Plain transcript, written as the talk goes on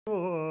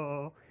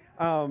Cool.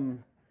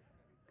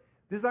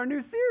 This is our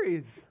new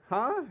series,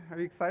 huh? Are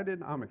you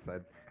excited? I'm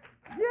excited.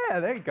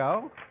 Yeah, there you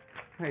go.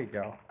 There you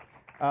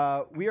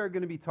go. We are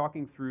going to be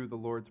talking through the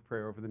Lord's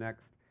Prayer over the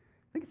next,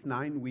 I think it's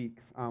 9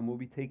 weeks. We'll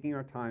be taking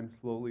our time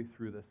slowly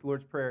through this. The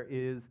Lord's Prayer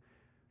is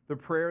the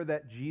prayer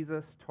that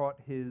Jesus taught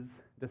his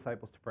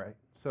disciples to pray.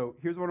 So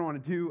here's what I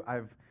want to do.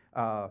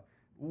 I've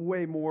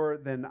way more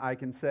than I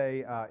can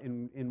say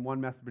in one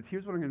message, but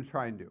here's what I'm going to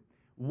try and do.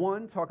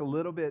 One, talk a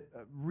little bit,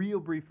 real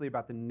briefly,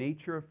 about the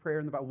nature of prayer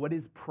and about what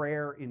is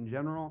prayer in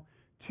general.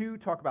 Two,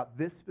 talk about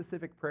this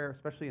specific prayer,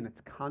 especially in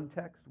its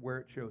context, where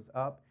it shows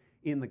up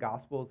in the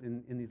Gospels,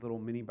 in these little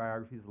mini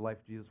biographies of the life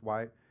of Jesus.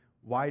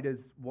 Why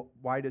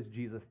does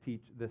Jesus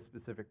teach this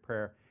specific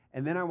prayer?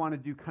 And then I want to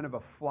do kind of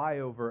a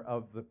flyover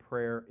of the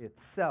prayer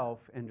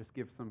itself and just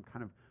give some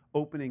kind of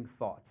opening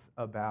thoughts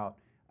about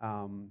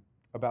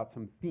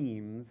some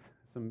themes,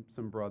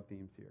 some broad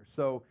themes here.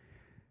 So,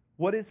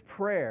 what is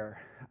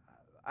prayer?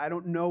 I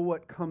don't know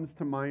what comes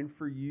to mind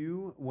for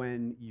you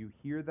when you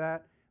hear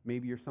that.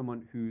 Maybe you're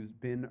someone who's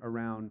been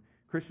around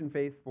Christian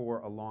faith for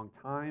a long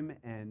time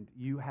and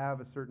you have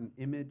a certain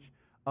image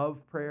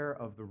of prayer,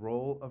 of the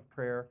role of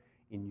prayer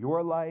in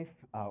your life,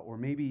 or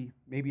maybe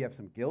you have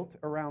some guilt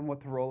around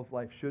what the role of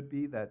life should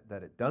be that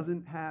it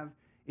doesn't have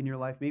in your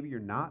life. Maybe you're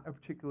not a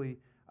particularly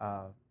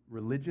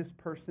religious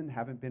person,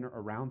 haven't been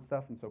around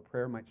stuff, and so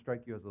prayer might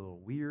strike you as a little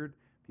weird.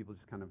 People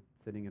just kind of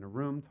sitting in a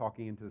room,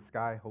 talking into the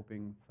sky,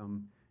 hoping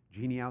some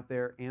genie out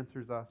there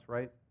answers us,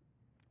 right?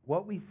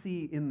 What we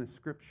see in the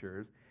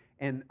scriptures,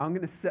 and I'm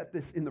going to set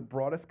this in the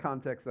broadest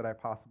context that I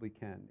possibly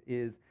can,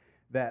 is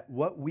that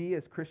what we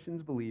as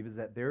Christians believe is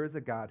that there is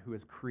a God who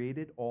has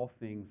created all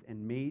things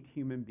and made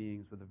human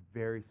beings with a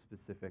very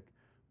specific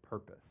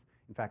purpose.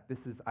 In fact,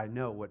 this is, I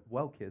know, what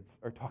Well Kids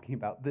are talking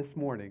about this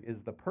morning,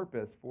 is the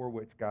purpose for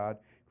which God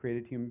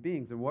created human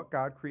beings. And what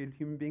God created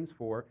human beings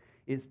for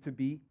is to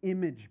be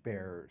image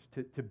bearers,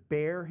 to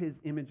bear his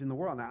image in the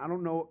world. Now, I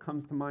don't know what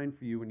comes to mind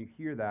for you when you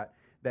hear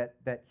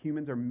that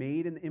humans are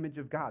made in the image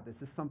of God.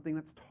 This is something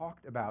that's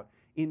talked about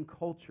in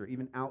culture,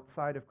 even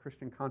outside of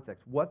Christian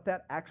context. What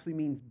that actually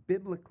means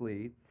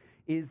biblically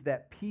is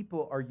that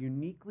people are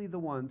uniquely the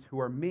ones who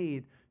are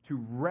made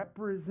to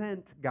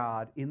represent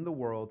God in the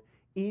world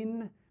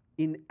in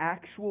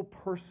actual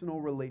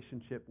personal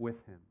relationship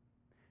with him.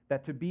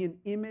 That to be an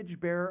image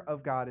bearer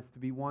of God is to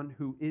be one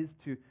who is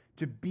to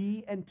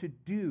be and to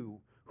do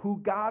who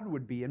God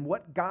would be and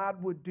what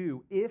God would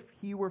do if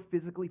he were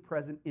physically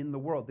present in the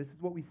world. This is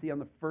what we see on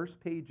the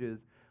first pages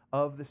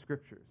of the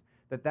scriptures,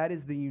 that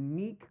is the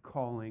unique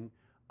calling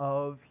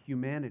of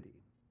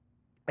humanity.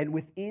 And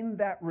within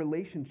that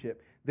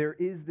relationship, there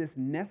is this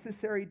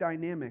necessary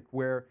dynamic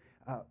where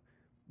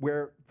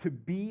to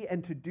be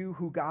and to do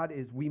who God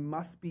is, we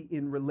must be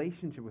in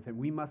relationship with him.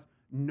 We must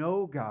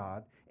know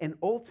God. And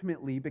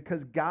ultimately,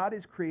 because God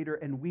is creator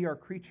and we are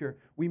creature,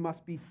 we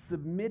must be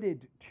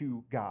submitted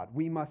to God.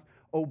 We must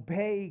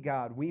obey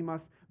God. We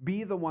must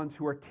be the ones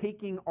who are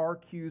taking our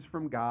cues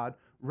from God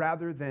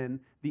rather than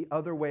the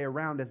other way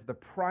around as the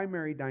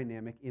primary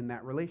dynamic in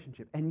that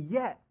relationship. And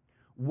yet,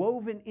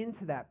 woven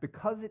into that,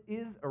 because it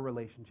is a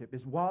relationship,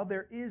 is while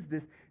there is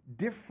this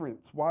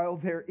difference, while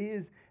there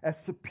is a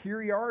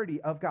superiority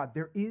of God,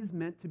 there is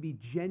meant to be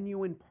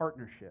genuine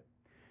partnership.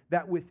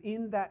 That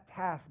within that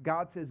task,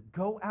 God says,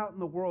 go out in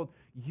the world,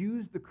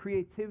 use the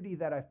creativity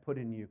that I've put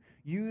in you,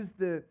 use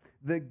the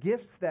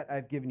gifts that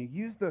I've given you,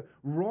 use the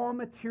raw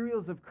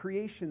materials of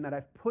creation that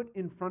I've put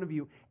in front of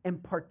you,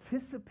 and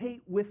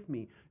participate with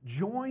me,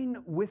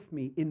 join with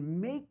me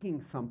in making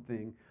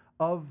something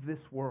of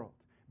this world.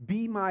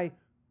 Be my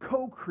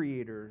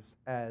co-creators,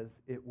 as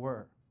it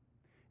were.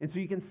 And so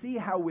you can see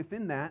how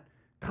within that,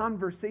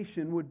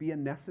 conversation would be a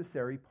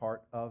necessary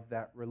part of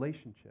that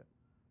relationship.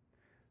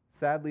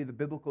 Sadly, the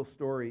biblical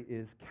story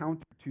is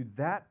counter to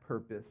that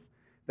purpose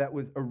that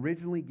was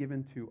originally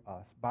given to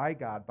us by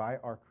God, by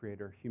our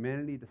Creator.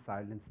 Humanity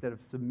decided, instead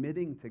of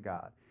submitting to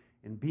God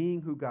and being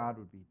who God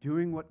would be,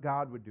 doing what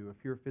God would do if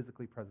He were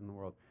physically present in the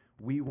world,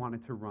 we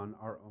wanted to run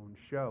our own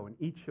show. And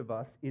each of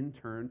us, in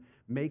turn,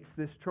 makes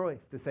this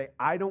choice to say,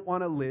 I don't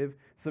want to live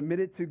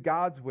submitted to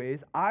God's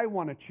ways. I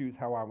want to choose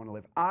how I want to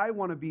live. I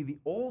want to be the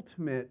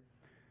ultimate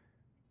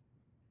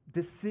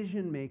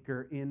decision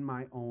maker in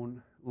my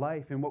own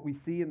life. And what we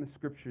see in the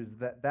scriptures is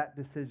that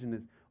decision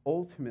is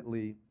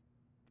ultimately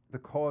the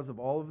cause of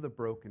all of the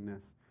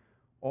brokenness,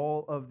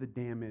 all of the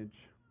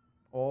damage,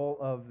 all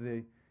of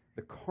the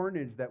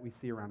carnage that we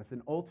see around us,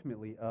 and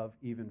ultimately of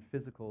even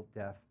physical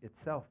death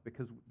itself,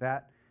 because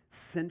that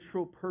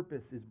central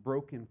purpose is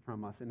broken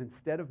from us. And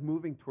instead of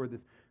moving toward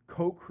this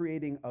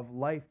co-creating of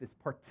life, this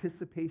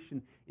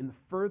participation in the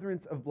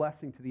furtherance of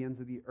blessing to the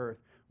ends of the earth,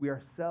 we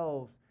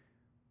ourselves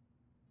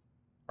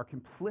are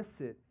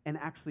complicit and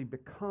actually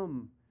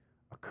become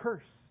a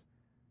curse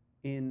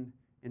in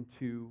and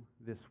to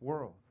this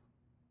world.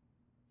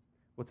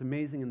 What's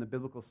amazing in the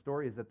biblical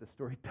story is that the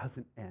story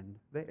doesn't end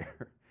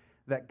there.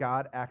 That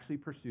God actually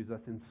pursues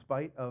us in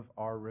spite of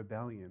our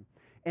rebellion.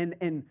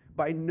 And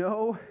by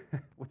no,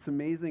 what's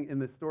amazing in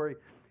this story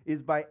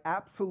is by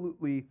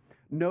absolutely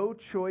no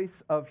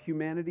choice of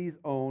humanity's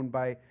own,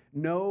 by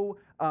no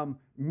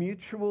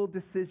mutual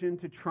decision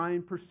to try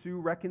and pursue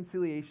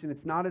reconciliation.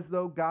 It's not as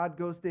though God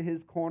goes to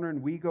his corner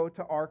and we go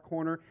to our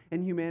corner,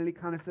 and humanity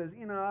kind of says,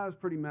 that was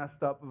pretty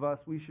messed up of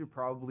us. We should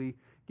probably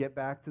get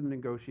back to the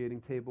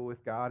negotiating table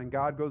with God. And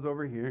God goes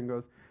over here and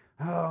goes,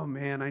 oh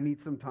man, I need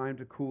some time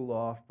to cool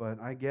off, but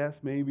I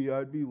guess maybe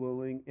I'd be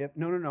willing if...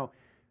 No.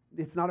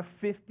 It's not a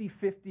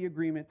 50-50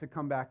 agreement to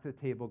come back to the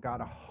table.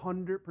 God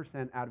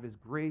 100% out of his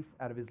grace,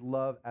 out of his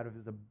love, out of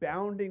his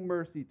abounding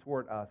mercy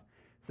toward us,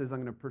 says,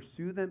 I'm going to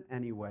pursue them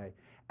anyway,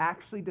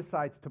 actually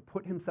decides to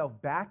put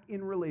himself back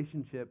in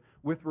relationship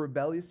with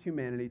rebellious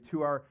humanity,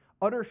 to our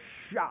utter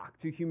shock,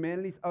 to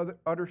humanity's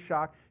utter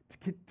shock.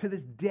 To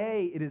this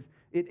day, it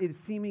is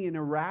seeming an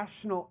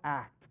irrational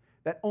act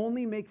that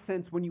only makes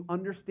sense when you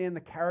understand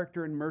the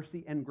character and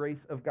mercy and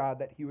grace of God,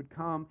 that he would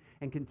come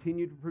and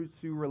continue to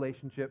pursue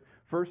relationship,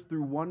 first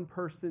through one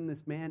person,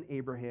 this man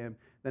Abraham,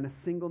 then a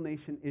single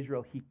nation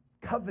Israel. He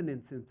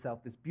covenants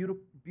himself, this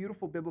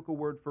beautiful biblical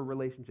word for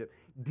relationship,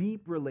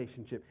 deep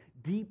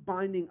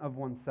binding of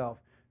oneself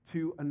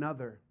to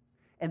another.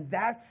 And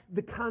that's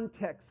the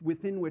context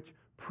within which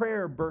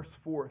prayer bursts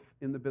forth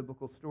in the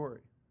biblical story.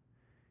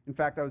 In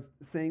fact, I was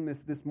saying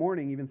this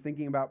morning, even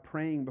thinking about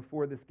praying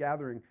before this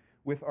gathering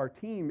with our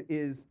team,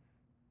 is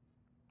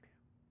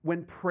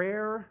when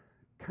prayer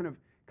kind of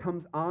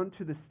comes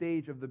onto the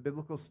stage of the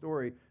biblical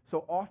story,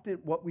 so often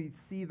what we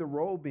see the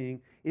role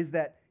being is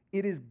that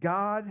it is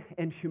God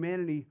and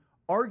humanity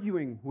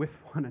arguing with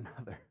one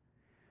another.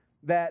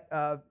 That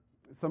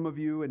some of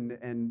you,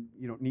 and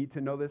you don't need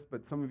to know this,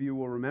 but some of you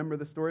will remember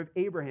the story of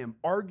Abraham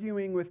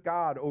arguing with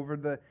God over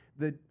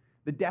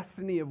the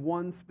destiny of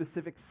one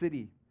specific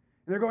city.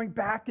 And they're going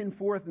back and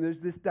forth, and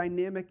there's this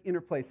dynamic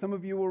interplay. Some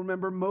of you will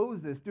remember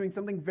Moses doing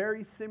something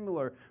very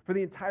similar for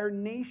the entire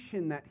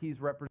nation that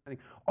he's representing,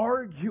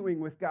 arguing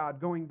with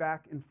God, going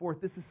back and forth.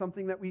 This is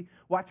something that we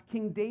watch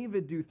King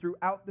David do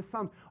throughout the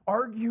Psalms,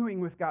 arguing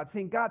with God,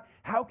 saying, God,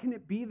 how can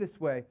it be this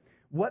way?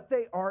 What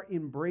they are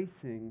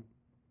embracing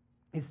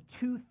is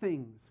two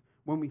things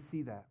when we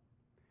see that.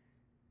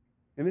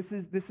 And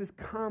this is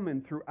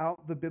common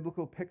throughout the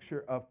biblical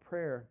picture of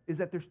prayer, is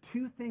that there's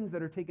two things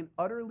that are taken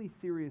utterly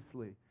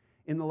seriously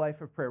in the life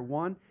of prayer.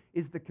 One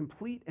is the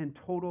complete and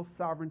total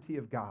sovereignty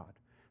of God,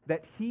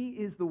 that he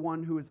is the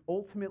one who is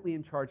ultimately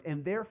in charge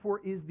and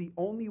therefore is the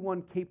only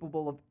one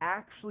capable of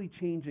actually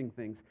changing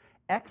things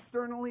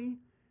externally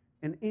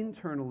and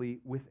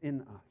internally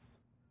within us.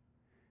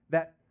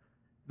 That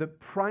the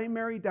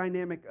primary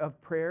dynamic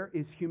of prayer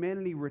is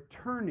humanity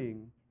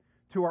returning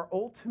to our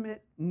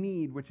ultimate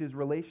need, which is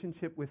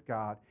relationship with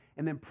God,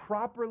 and then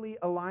properly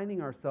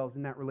aligning ourselves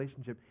in that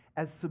relationship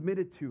as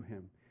submitted to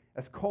him,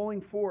 as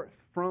calling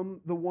forth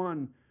from the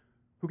one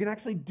who can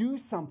actually do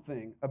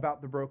something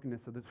about the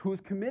brokenness of this, who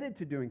is committed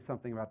to doing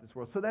something about this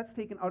world. So that's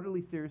taken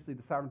utterly seriously,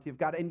 the sovereignty of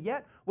God. And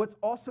yet, what's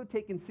also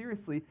taken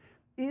seriously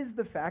is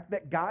the fact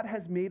that God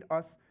has made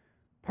us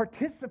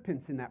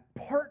participants in that,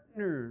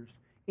 partners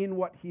in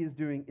what he is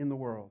doing in the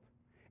world,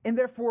 and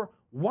therefore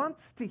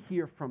wants to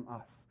hear from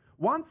us,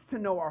 wants to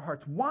know our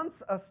hearts,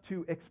 wants us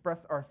to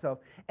express ourselves.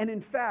 And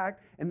in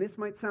fact, and this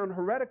might sound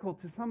heretical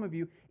to some of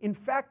you, in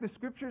fact, the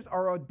scriptures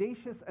are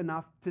audacious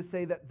enough to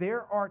say that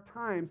there are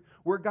times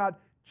where God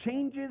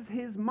changes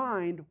his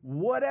mind,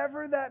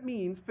 whatever that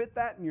means, fit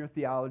that in your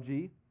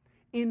theology,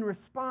 in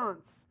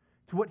response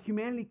to what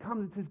humanity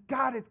comes and says,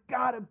 God, it's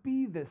got to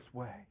be this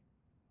way.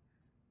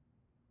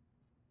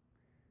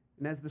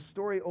 And as the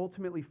story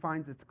ultimately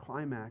finds its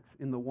climax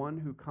in the one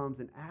who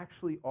comes and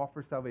actually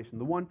offers salvation,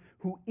 the one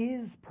who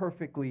is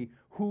perfectly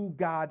who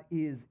God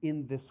is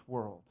in this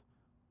world,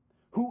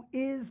 who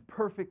is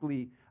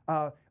perfectly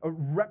a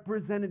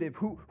representative,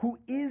 who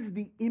is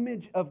the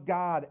image of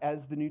God,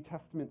 as the New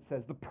Testament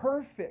says, the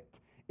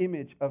perfect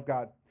image of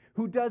God,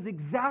 who does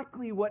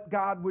exactly what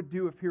God would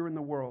do if he were in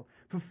the world,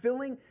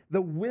 fulfilling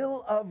the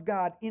will of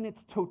God in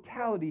its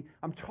totality.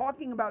 I'm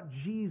talking about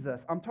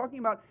Jesus. I'm talking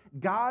about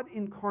God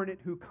incarnate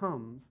who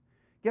comes.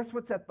 Guess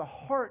what's at the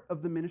heart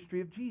of the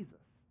ministry of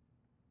Jesus?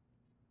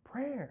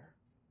 Prayer.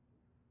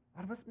 A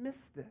lot of us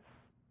miss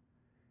this.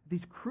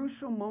 These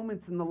crucial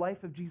moments in the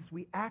life of Jesus,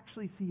 we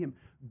actually see him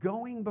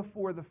going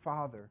before the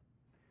Father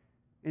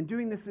and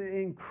doing this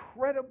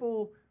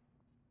incredible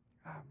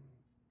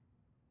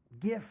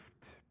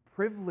gift,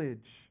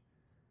 privilege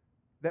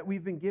that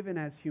we've been given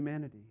as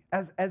humanity.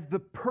 As the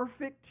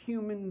perfect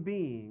human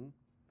being,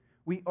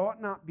 we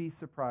ought not be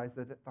surprised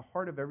that at the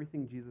heart of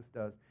everything Jesus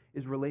does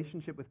is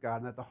relationship with God,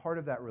 and at the heart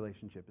of that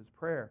relationship is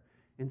prayer.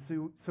 And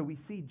so we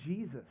see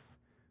Jesus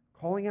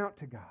calling out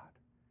to God,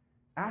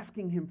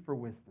 asking him for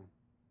wisdom,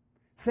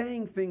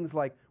 saying things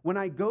like, when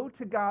I go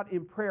to God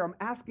in prayer, I'm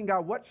asking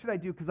God, what should I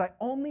do? Because I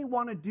only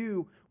want to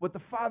do what the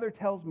Father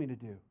tells me to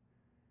do.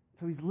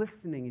 So he's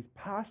listening, he's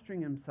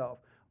posturing himself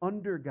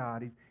under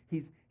God.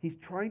 He's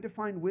trying to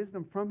find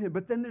wisdom from him.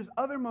 But then there's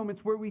other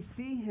moments where we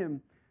see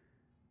him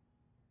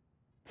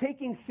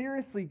taking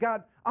seriously,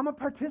 God, I'm a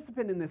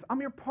participant in this.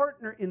 I'm your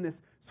partner in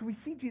this. So we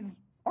see Jesus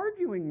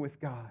arguing with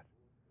God.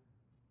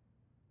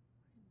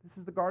 This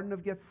is the Garden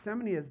of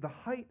Gethsemane as the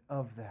height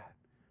of that,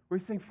 where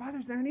he's saying, Father,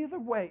 is there any other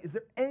way? Is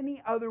there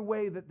any other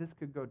way that this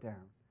could go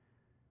down?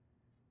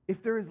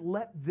 If there is,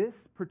 let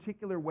this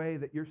particular way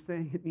that you're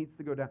saying it needs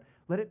to go down,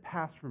 let it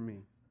pass from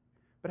me.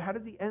 But how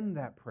does he end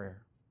that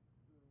prayer?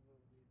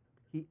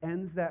 He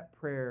ends that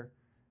prayer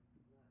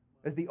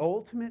as the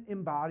ultimate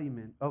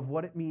embodiment of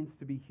what it means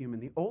to be human,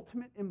 the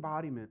ultimate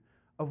embodiment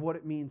of what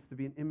it means to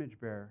be an image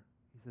bearer.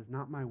 He says,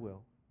 not my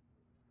will,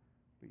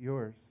 but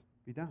yours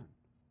be done.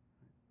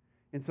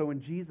 And so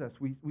in Jesus,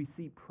 we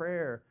see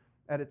prayer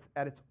at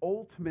its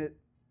ultimate,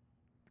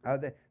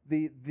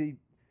 the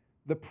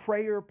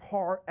prayer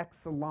par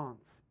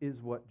excellence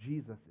is what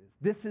Jesus is.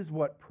 This is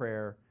what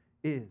prayer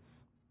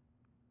is.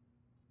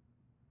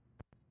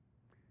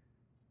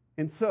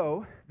 And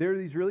so there are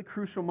these really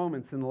crucial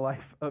moments in the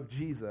life of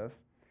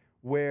Jesus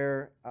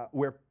where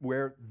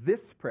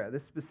this prayer,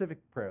 this specific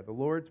prayer, the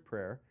Lord's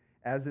Prayer,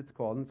 as it's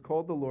called, and it's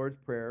called the Lord's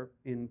Prayer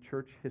in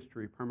church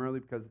history primarily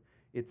because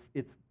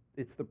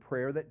it's the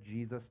prayer that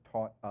Jesus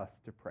taught us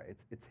to pray.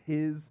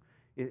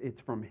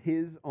 It's from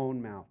his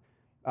own mouth.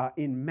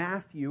 In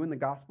Matthew, in the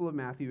Gospel of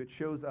Matthew, it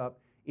shows up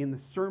in the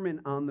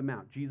Sermon on the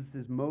Mount,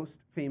 Jesus'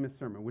 most famous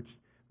sermon, which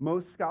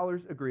most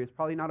scholars agree is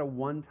probably not a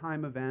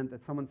one-time event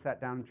that someone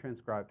sat down and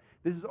transcribed.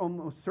 This is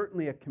almost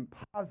certainly a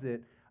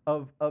composite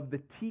of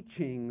the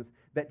teachings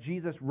that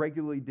Jesus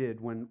regularly did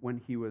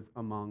when he was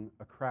among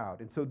a crowd.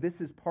 And so this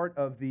is part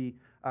of the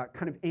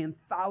kind of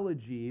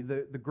anthology,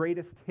 the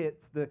greatest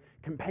hits, the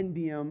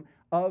compendium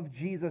of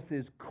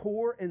Jesus'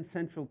 core and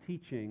central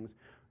teachings,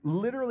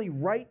 literally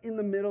right in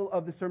the middle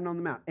of the Sermon on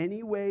the Mount.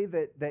 Any way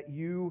that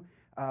you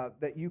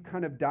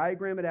kind of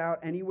diagram it out,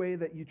 any way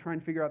that you try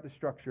and figure out the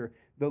structure,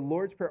 the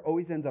Lord's Prayer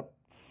always ends up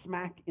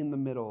smack in the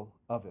middle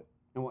of it.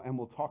 And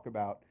we'll talk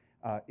about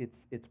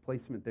its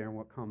placement there and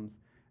what comes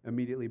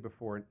immediately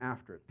before and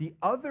after it. The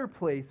other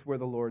place where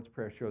the Lord's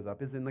Prayer shows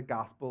up is in the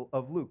Gospel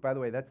of Luke. By the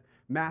way, that's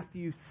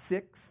Matthew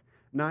 6,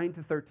 9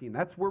 to 13.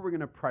 That's where we're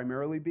going to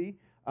primarily be.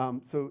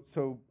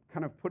 So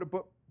kind of put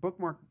a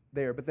bookmark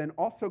there, but then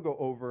also go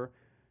over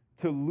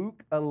to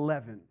Luke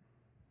 11.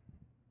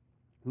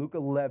 Luke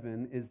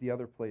 11 is the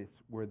other place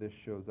where this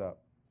shows up.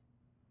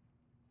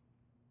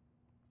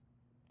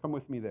 Come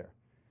with me there.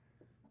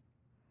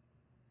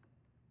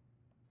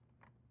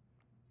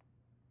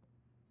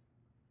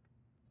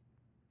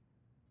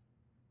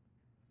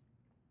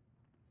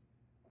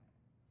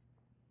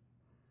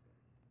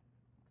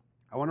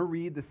 I want to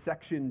read the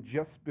section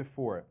just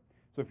before it.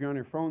 So if you're on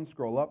your phone,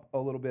 scroll up a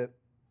little bit.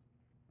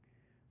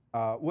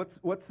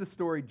 What's the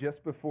story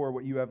just before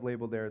what you have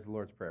labeled there as the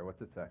Lord's Prayer?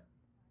 What's it say?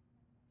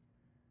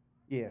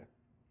 Yeah.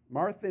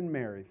 Martha and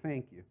Mary,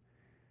 thank you.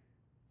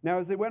 Now,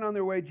 as they went on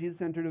their way,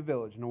 Jesus entered a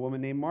village, and a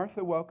woman named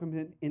Martha welcomed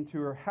him into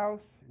her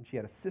house, and she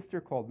had a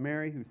sister called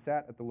Mary who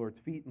sat at the Lord's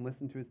feet and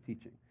listened to his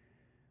teaching.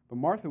 But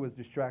Martha was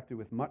distracted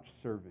with much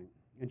serving,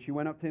 and she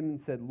went up to him and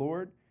said,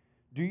 Lord,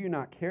 do you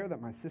not care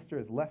that my sister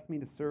has left me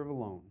to serve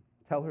alone?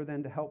 Tell her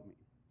then to help me.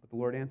 But the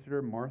Lord answered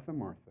her, Martha,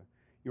 Martha,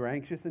 you are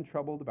anxious and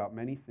troubled about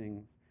many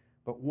things,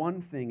 but one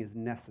thing is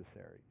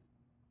necessary.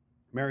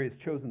 Mary has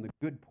chosen the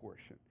good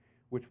portion,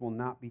 which will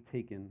not be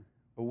taken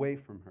away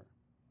from her.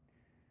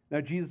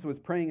 Now Jesus was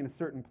praying in a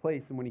certain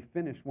place, and when he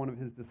finished, one of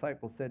his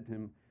disciples said to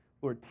him,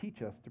 Lord,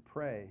 teach us to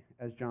pray,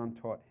 as John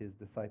taught his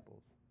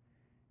disciples.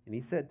 And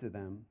he said to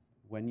them,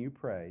 when you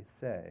pray,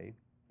 say,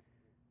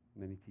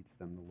 and then he teaches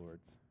them the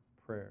Lord's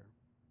Prayer.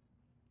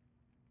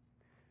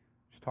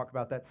 Just talk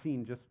about that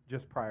scene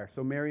just prior.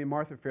 So Mary and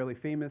Martha, fairly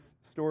famous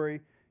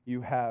story.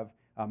 You have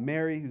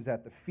Mary, who's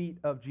at the feet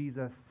of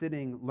Jesus,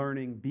 sitting,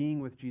 learning, being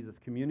with Jesus,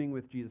 communing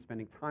with Jesus,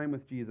 spending time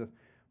with Jesus.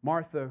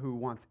 Martha, who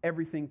wants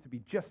everything to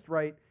be just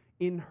right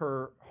in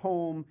her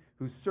home,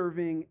 who's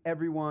serving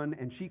everyone,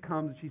 and she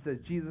comes and she says,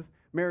 Jesus,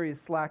 Mary is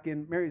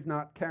slacking. Mary's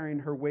not carrying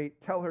her weight.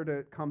 Tell her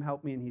to come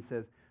help me. And he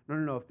says,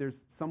 no. If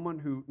there's someone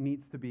who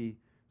needs to be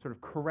sort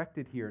of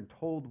corrected here and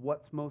told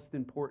what's most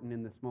important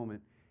in this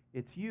moment,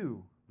 it's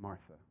you,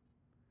 Martha.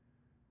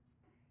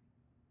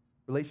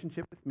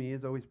 Relationship with me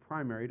is always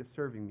primary to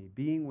serving me.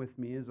 Being with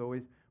me is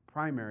always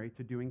primary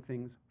to doing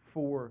things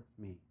for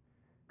me.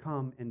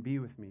 Come and be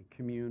with me.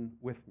 Commune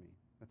with me.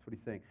 That's what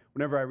he's saying.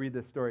 Whenever I read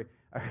this story,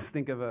 I always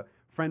think of a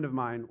friend of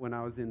mine when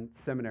I was in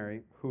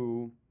seminary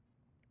who,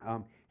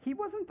 he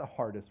wasn't the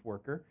hardest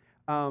worker,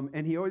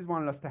 and he always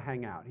wanted us to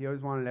hang out. He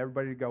always wanted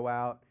everybody to go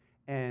out.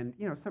 And,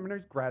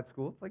 seminary's grad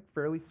school. It's like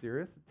fairly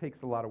serious. It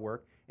takes a lot of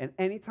work. And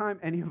anytime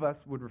any of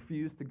us would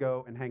refuse to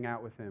go and hang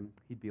out with him,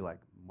 he'd be like,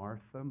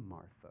 Martha,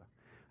 Martha.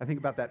 I think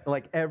about that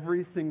like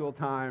every single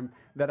time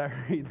that I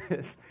read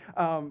this.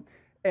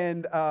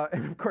 And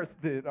of course,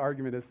 the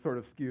argument is sort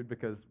of skewed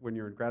because when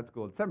you're in grad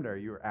school and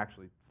seminary, you were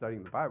actually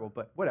studying the Bible,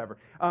 but whatever.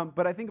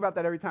 But I think about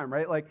that every time,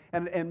 right? Like,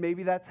 and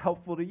maybe that's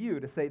helpful to you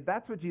to say,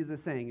 that's what Jesus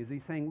is saying. Is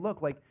he's saying,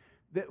 look, like,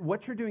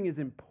 what you're doing is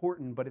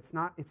important, but it's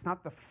not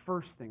the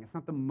first thing. It's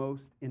not the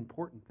most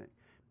important thing.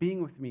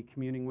 Being with me,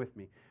 communing with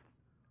me.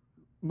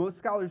 most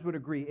scholars would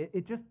agree,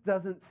 it just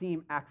doesn't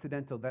seem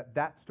accidental that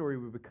that story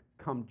would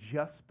come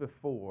just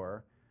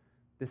before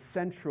the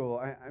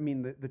central,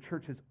 the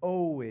church has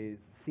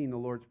always seen the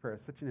Lord's Prayer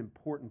as such an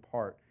important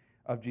part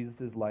of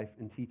Jesus' life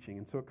and teaching.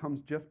 And so it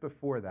comes just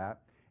before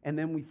that. And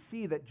then we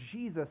see that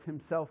Jesus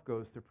himself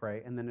goes to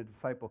pray, and then a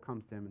disciple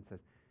comes to him and says,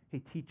 hey,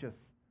 teach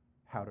us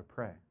how to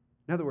pray.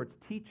 In other words,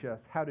 teach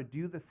us how to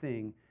do the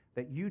thing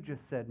that you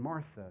just said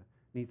Martha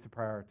needs to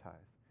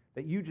prioritize,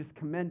 that you just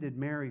commended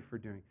Mary for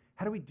doing.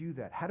 How do we do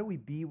that? How do we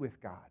be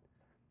with God?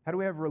 How do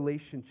we have a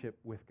relationship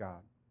with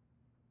God?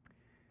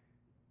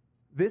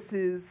 This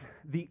is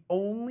the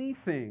only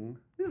thing,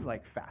 this is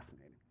like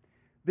fascinating.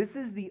 This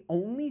is the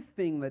only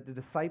thing that the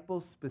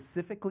disciples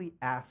specifically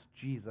asked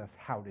Jesus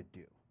how to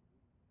do.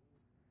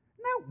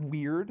 Isn't that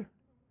weird?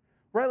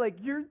 Right? Like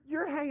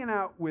you're hanging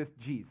out with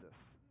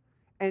Jesus,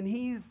 and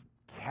he's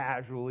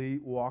casually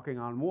walking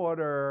on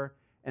water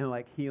and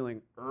like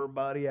healing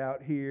everybody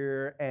out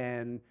here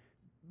and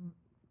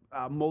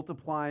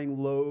multiplying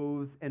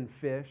loaves and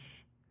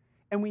fish.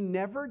 And we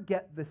never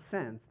get the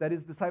sense that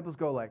his disciples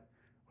go like,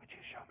 would you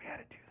show me how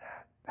to do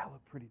that? That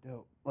looked pretty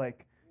dope.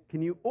 Like,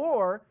 can you,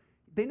 or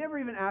they never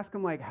even ask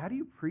him like, how do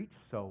you preach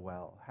so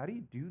well? How do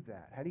you do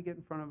that? How do you get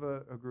in front of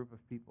a group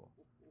of people?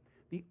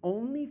 The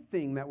only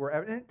thing that we're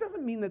ever, and it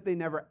doesn't mean that they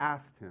never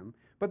asked him,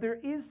 but there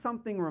is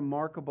something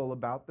remarkable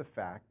about the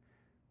fact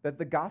that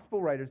the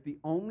gospel writers, the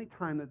only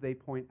time that they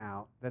point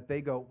out that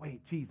they go,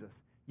 wait,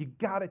 Jesus, you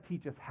got to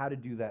teach us how to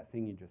do that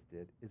thing you just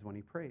did, is when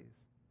he prays.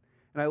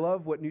 And I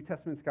love what New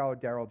Testament scholar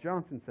Darrell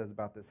Johnson says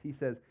about this. He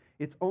says,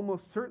 it's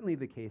almost certainly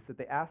the case that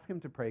they ask him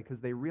to pray because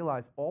they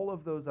realize all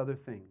of those other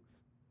things,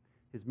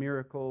 his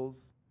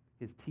miracles,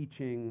 his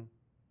teaching,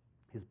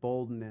 his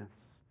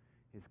boldness,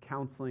 his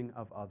counseling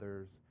of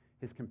others,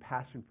 his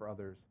compassion for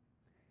others,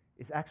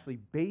 is actually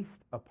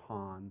based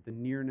upon the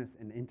nearness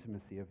and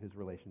intimacy of his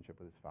relationship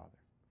with his Father.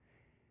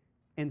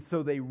 And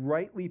so they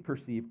rightly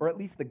perceive, or at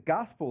least the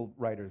gospel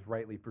writers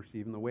rightly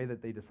perceive in the way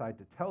that they decide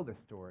to tell this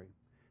story,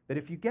 that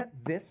if you get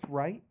this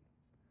right,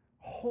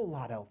 a whole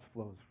lot else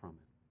flows from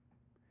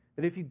it.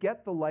 That if you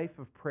get the life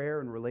of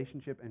prayer and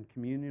relationship and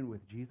communion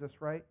with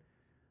Jesus right,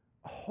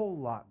 a whole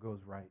lot goes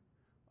right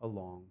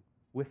along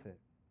with it.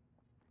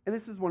 And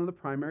this is one of the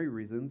primary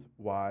reasons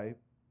why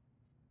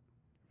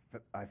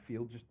I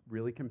feel just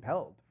really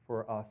compelled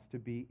for us to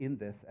be in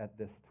this at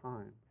this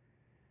time.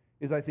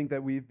 Is I think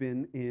that we've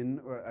been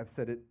in, or I've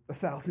said it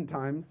 1,000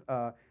 times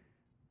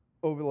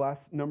over the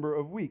last number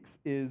of weeks,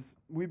 is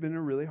we've been in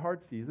a really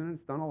hard season, and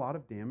it's done a lot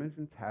of damage,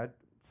 and it's had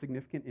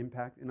significant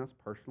impact in us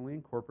personally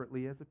and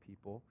corporately as a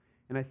people.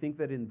 And I think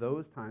that in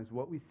those times,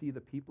 what we see the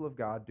people of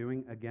God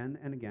doing again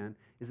and again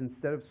is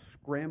instead of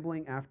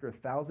scrambling after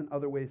 1,000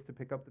 other ways to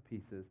pick up the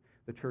pieces,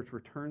 the church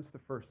returns to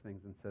first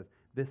things and says,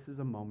 this is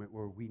a moment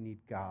where we need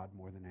God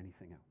more than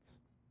anything else.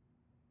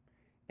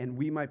 And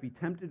we might be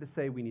tempted to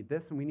say we need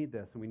this and we need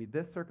this and we need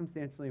this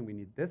circumstantially and we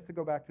need this to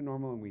go back to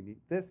normal and we need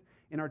this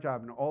in our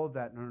job and all of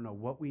that. No.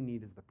 What we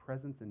need is the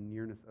presence and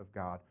nearness of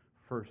God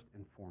first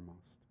and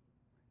foremost.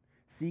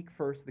 Seek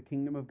first the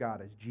kingdom of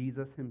God, as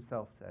Jesus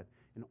himself said,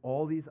 and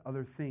all these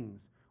other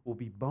things will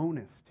be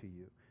bonus to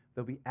you.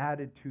 They'll be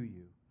added to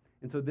you.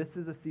 And so this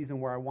is a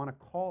season where I want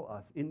to call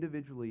us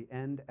individually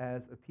and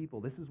as a people.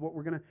 This is what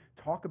we're going to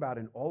talk about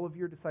in all of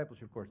your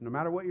discipleship course. No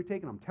matter what you're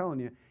taking, I'm telling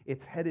you,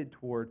 it's headed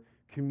toward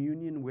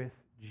communion with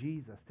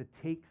Jesus, to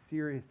take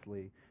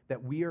seriously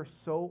that we are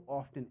so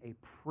often a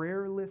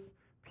prayerless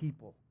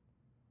people,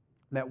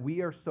 that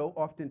we are so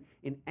often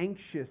an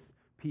anxious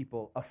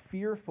people, a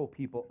fearful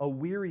people, a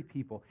weary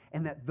people,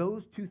 and that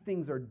those two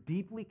things are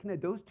deeply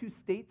connected. Those two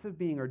states of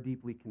being are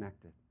deeply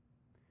connected.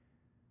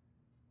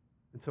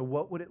 And so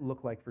what would it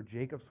look like for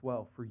Jacob's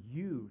Well, for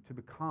you to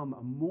become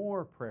a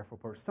more prayerful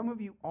person? Some of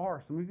you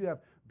are. Some of you have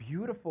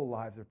beautiful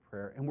lives of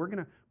prayer, and we're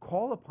going to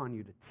call upon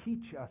you to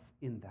teach us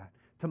in that,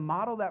 to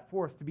model that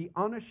for us, to be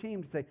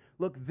unashamed, to say,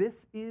 look,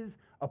 this is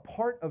a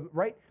part of,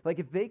 right? Like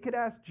if they could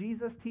ask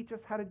Jesus, teach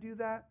us how to do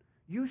that,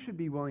 you should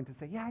be willing to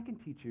say, yeah, I can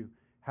teach you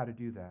how to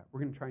do that. We're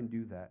going to try and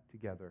do that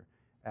together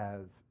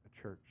as a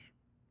church.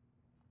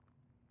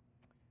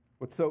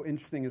 What's so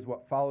interesting is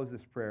what follows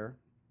this prayer.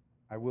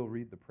 I will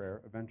read the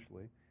prayer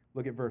eventually.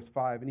 Look at verse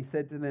 5. And he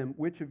said to them,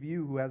 which of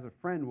you who has a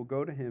friend will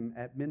go to him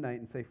at midnight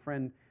and say,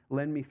 friend,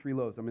 lend me 3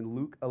 loaves. I'm in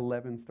Luke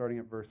 11, starting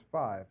at verse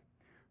 5.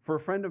 For a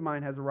friend of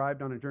mine has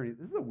arrived on a journey.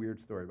 This is a weird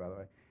story, by the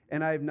way.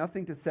 And I have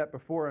nothing to set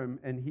before him,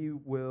 and he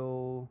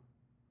will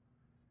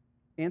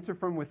answer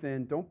from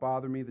within, don't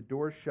bother me. The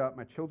door is shut.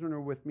 My children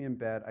are with me in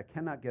bed. I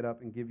cannot get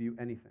up and give you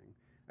anything.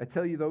 I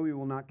tell you, though he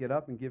will not get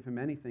up and give him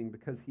anything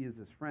because he is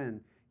his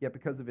friend, yet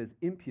because of his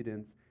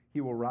impudence,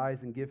 he will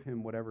rise and give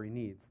him whatever he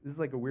needs. This is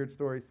like a weird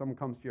story. Someone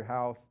comes to your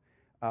house,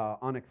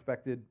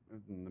 unexpected,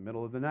 in the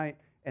middle of the night,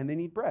 and they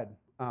need bread,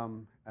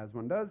 as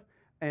one does.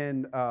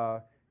 And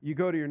you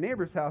go to your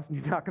neighbor's house and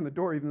you knock on the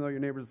door even though your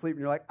neighbor's asleep,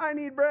 and you're like, I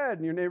need bread.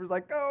 And your neighbor's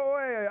like, go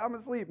away, I'm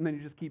asleep. And then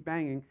you just keep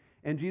banging.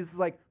 And Jesus is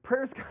like,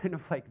 prayer's kind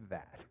of like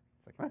that.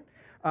 It's like,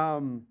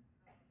 what?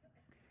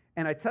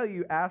 And I tell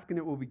you, ask and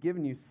it will be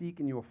given you, seek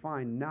and you will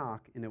find,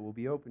 knock and it will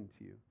be opened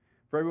to you.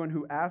 For everyone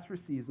who asks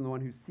receives, and the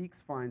one who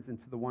seeks finds, and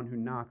to the one who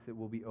knocks it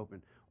will be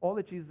opened. All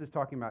that Jesus is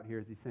talking about here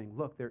is he's saying,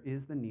 look, there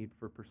is the need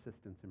for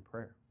persistence in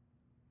prayer.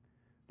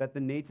 That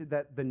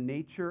the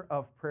nature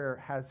of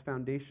prayer has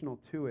foundational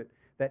to it,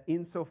 that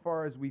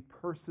insofar as we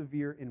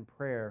persevere in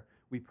prayer,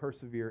 we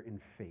persevere in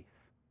faith.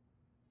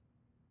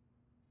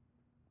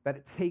 That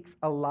it takes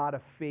a lot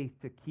of faith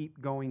to keep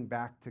going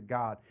back to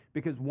God.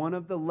 Because one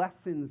of the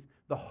lessons,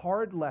 the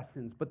hard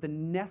lessons, but the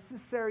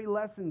necessary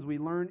lessons we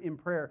learn in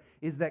prayer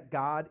is that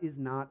God is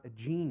not a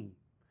genie.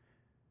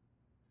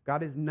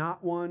 God is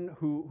not one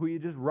who you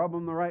just rub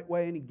him the right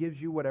way and he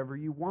gives you whatever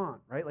you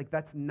want, right? Like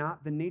that's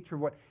not the nature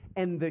of what.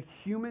 And the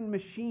human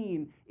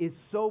machine is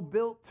so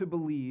built to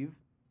believe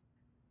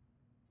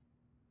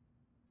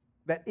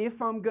that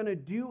if I'm going to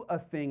do a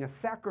thing, a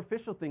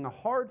sacrificial thing, a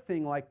hard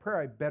thing like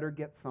prayer, I better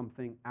get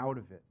something out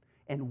of it.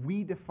 And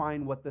we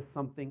define what the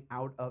something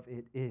out of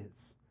it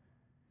is.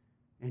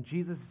 And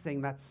Jesus is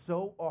saying that's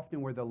so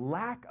often where the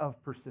lack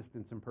of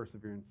persistence and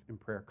perseverance in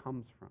prayer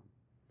comes from.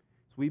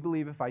 So we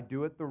believe if I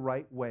do it the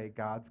right way,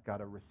 God's got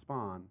to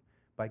respond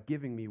by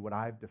giving me what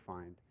I've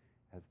defined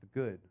as the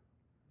good.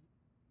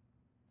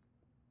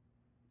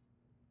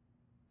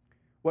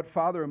 What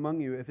father among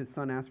you, if his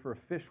son asks for a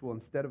fish, will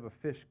instead of a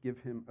fish give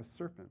him a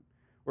serpent?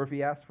 Or if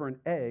he asks for an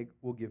egg,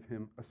 will give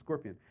him a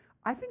scorpion?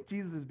 I think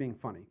Jesus is being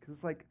funny, because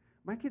it's like,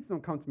 my kids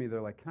don't come to me,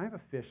 they're like, can I have a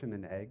fish and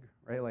an egg,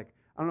 right? Like,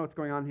 I don't know what's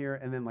going on here,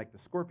 and then like the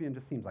scorpion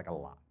just seems like a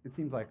lot. It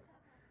seems like,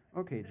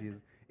 okay,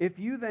 Jesus. If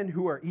you then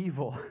who are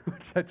evil,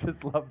 which I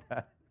just love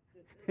that,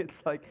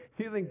 it's like,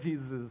 you think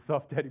Jesus is a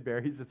soft teddy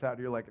bear, he's just out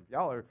here like, if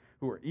y'all are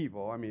who are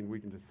evil, I mean, we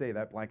can just say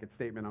that blanket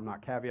statement, I'm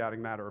not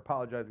caveating that or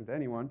apologizing to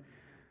anyone,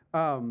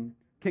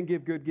 can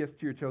give good gifts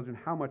to your children,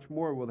 how much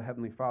more will the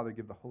Heavenly Father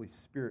give the Holy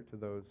Spirit to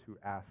those who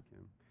ask him?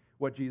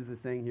 What Jesus is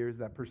saying here is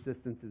that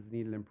persistence is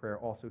needed in prayer.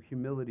 Also,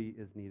 humility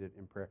is needed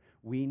in prayer.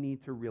 We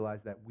need to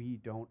realize that we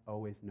don't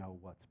always know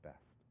what's best.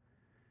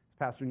 As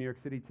Pastor in New York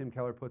City, Tim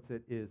Keller, puts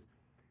it, is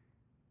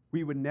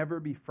we would never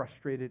be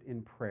frustrated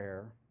in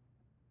prayer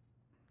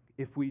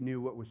if we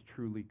knew what was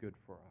truly good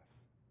for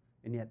us.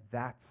 And yet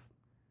that's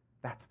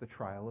the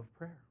trial of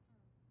prayer,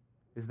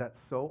 is that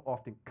so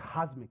often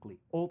cosmically,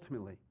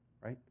 ultimately,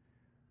 right?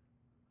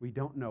 We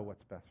don't know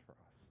what's best for us.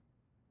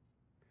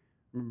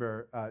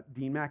 Remember,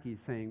 Dean Mackey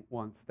saying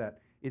once that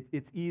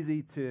it's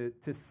easy to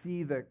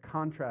see the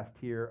contrast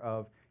here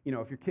of, you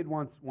know, if your kid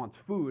wants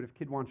food, if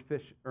kid wants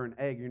fish or an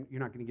egg, you're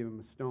not going to give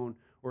him a stone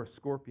or a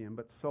scorpion.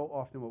 But so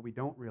often what we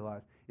don't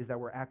realize is that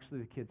we're actually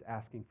the kids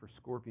asking for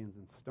scorpions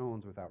and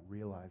stones without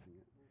realizing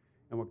it.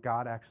 And what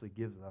God actually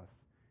gives us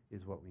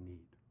is what we need.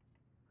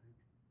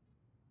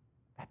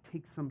 That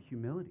takes some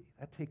humility.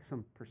 That takes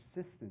some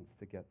persistence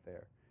to get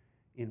there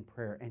in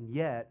prayer. And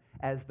yet,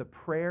 as the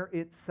prayer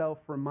itself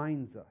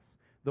reminds us,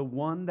 the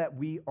one that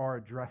we are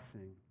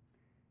addressing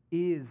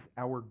is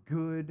our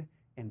good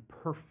and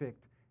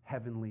perfect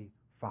Heavenly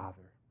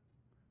Father,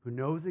 who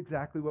knows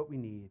exactly what we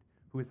need,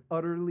 who is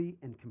utterly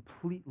and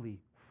completely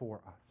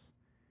for us,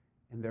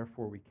 and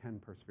therefore we can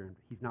persevere.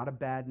 He's not a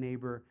bad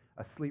neighbor,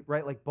 asleep,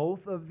 right? Like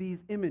both of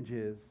these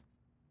images,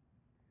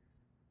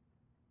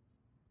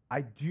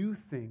 I do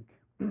think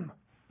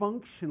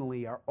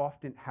functionally are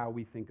often how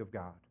we think of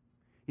God.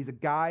 He's a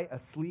guy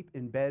asleep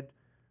in bed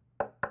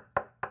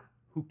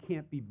who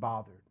can't be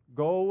bothered.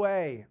 Go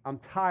away. I'm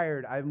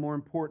tired. I have more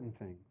important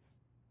things.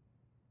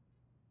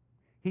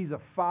 He's a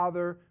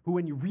father who,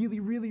 when you really,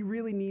 really,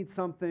 really need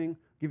something,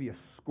 give you a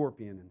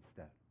scorpion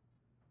instead.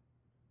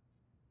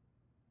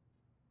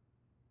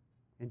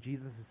 And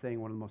Jesus is saying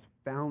one of the most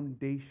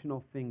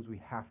foundational things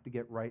we have to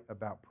get right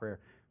about prayer,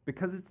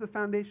 because it's the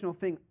foundational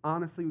thing,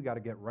 honestly, we got to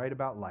get right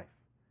about life,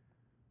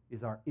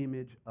 is our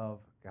image of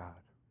God.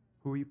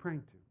 Who are you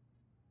praying to?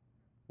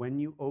 When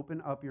you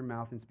open up your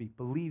mouth and speak,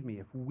 believe me,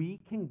 if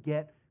we can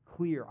get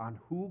clear on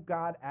who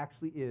God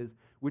actually is,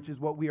 which is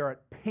what we are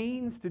at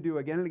pains to do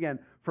again and again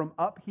from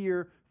up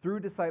here through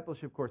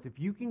discipleship course, if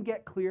you can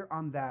get clear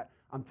on that,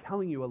 I'm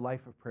telling you, a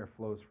life of prayer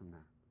flows from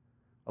that.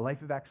 A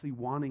life of actually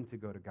wanting to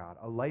go to God,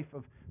 a life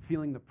of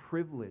feeling the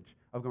privilege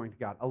of going to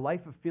God, a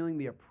life of feeling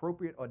the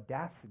appropriate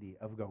audacity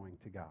of going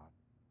to God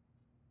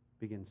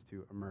begins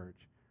to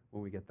emerge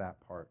when we get that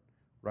part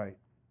right.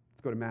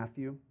 Let's go to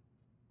Matthew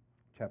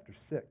chapter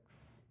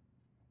 6.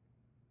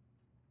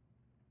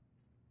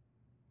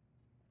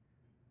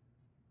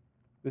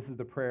 This is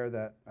the prayer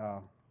that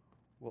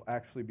will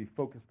actually be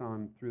focused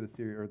on through the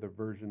series, or the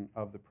version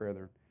of the prayer.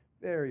 They're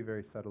very,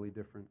 very subtly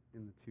different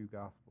in the two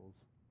Gospels.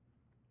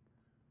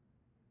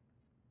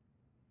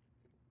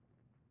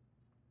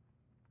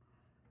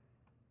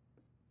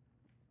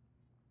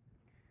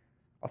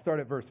 I'll start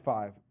at verse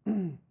 5.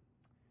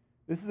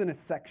 This is in a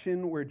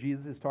section where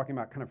Jesus is talking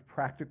about kind of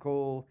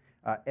practical,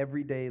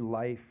 everyday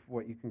life,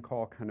 what you can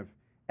call kind of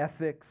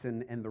ethics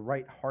and the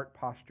right heart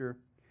posture.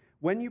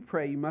 When you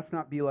pray, you must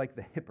not be like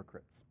the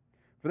hypocrites,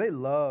 for they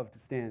love to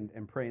stand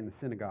and pray in the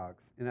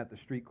synagogues and at the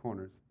street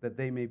corners, that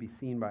they may be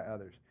seen by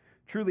others.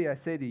 Truly, I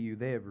say to you,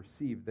 they have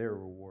received their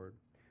reward.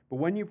 But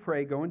when you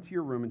pray, go into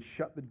your room and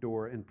shut the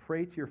door and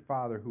pray to your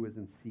Father who is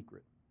in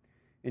secret.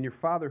 and your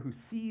Father who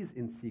sees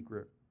in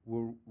secret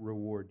will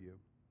reward you.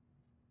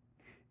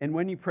 And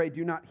when you pray,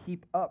 do not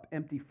heap up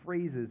empty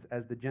phrases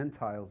as the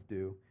Gentiles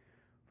do,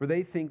 for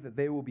they think that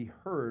they will be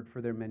heard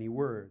for their many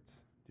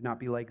words. Do not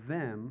be like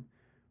them,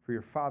 for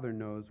your Father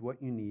knows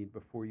what you need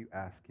before you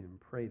ask him.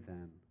 Pray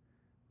then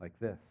like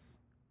this.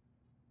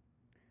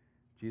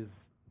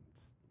 Jesus,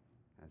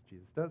 as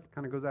Jesus does,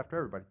 kind of goes after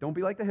everybody. Don't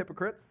be like the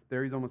hypocrites.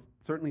 There he's almost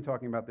certainly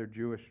talking about their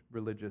Jewish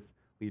religious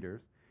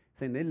leaders,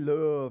 saying they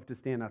love to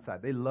stand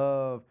outside. They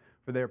love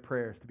for their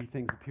prayers to be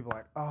things that people are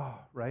like, oh,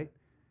 right?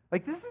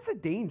 Like, this is a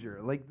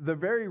danger. Like, the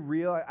very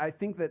real, I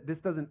think that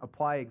this doesn't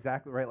apply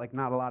exactly, right? Like,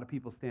 not a lot of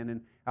people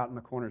standing out in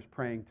the corners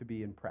praying to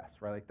be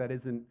impressed, right? Like, that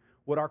isn't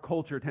what our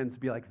culture tends to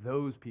be like,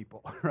 those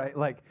people, right?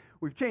 Like,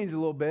 we've changed a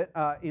little bit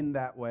in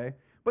that way.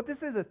 But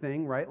this is a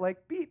thing, right? Like,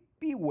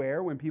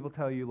 beware when people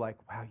tell you, like,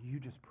 wow, you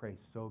just pray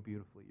so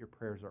beautifully. Your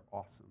prayers are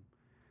awesome.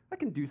 That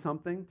can do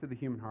something to the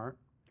human heart.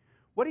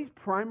 What he's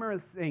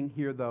primarily saying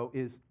here, though,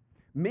 is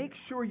make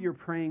sure you're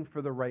praying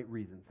for the right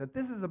reasons, that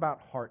this is about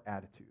heart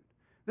attitude.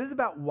 This is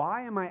about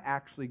why am I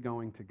actually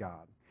going to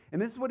God?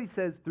 And this is what he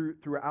says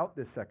throughout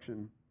this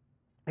section,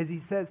 as he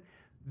says,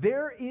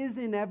 there is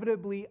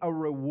inevitably a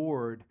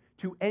reward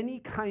to any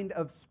kind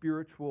of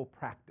spiritual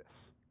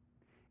practice.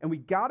 And we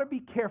got to be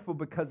careful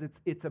because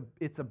it's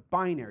a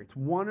binary. It's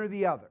one or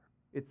the other.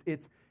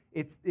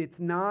 It's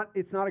not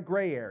a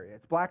gray area.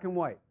 It's black and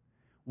white.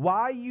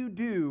 Why you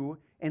do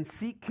and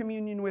seek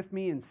communion with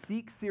me and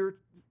seek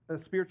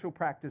spiritual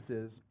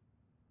practices,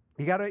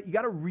 you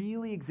gotta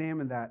really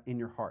examine that in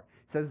your heart.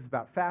 He says it's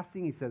about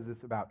fasting. He says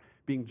it's about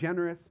being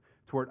generous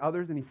toward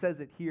others, and he says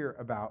it here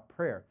about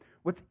prayer.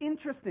 What's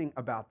interesting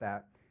about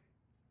that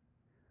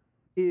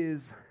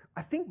is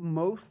I think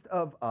most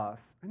of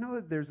us, I know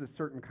that there's a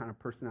certain kind of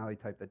personality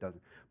type that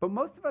doesn't, but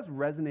most of us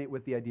resonate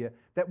with the idea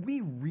that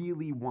we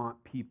really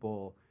want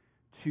people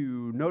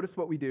to notice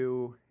what we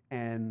do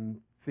and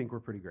think we're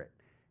pretty great.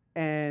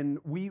 And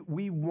we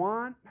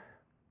want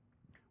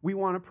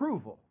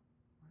approval.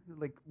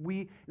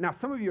 Now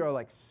some of you are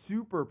like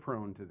super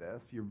prone to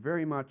this. You're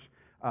very much,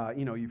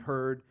 you've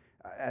heard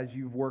as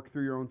you've worked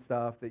through your own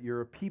stuff that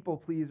you're a people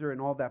pleaser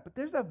and all that, but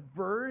there's a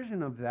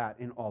version of that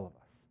in all of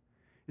us.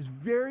 There's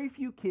very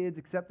few kids,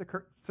 except a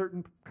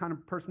certain kind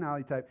of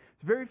personality type,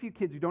 there's very few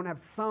kids who don't have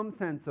some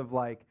sense of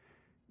like,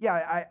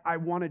 yeah, I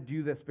want to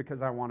do this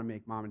because I want to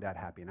make mom and dad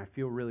happy, and I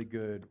feel really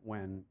good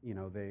when,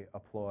 they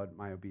applaud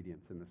my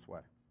obedience in this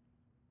way.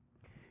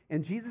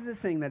 And Jesus is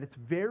saying that it's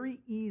very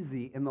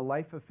easy in the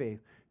life of faith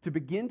to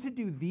begin to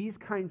do these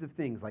kinds of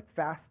things like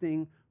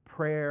fasting,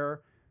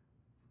 prayer,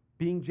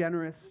 being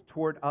generous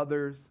toward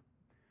others,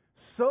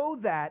 so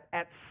that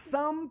at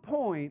some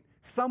point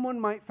someone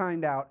might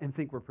find out and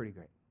think we're pretty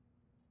great.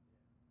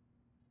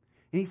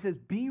 And he says,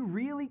 be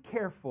really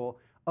careful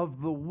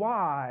of the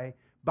why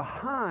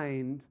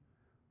behind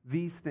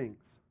these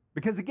things.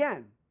 Because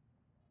again,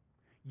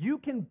 you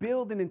can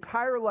build an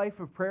entire life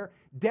of prayer,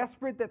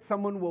 desperate that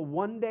someone will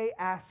one day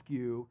ask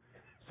you,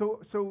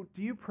 so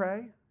do you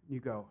pray? You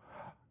go,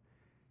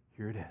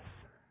 here it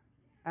is.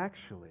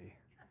 Actually,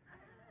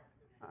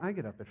 I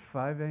get up at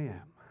 5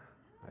 a.m.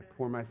 I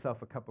pour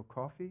myself a cup of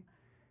coffee,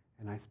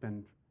 and I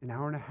spend an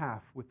hour and a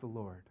half with the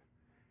Lord.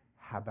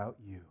 How about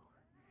you?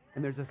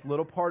 And there's this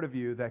little part of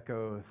you that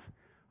goes,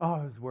 oh,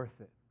 it was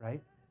worth it,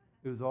 right?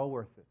 It was all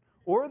worth it.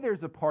 Or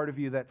there's a part of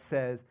you that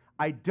says,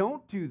 I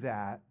don't do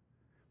that,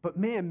 but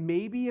man,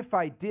 maybe if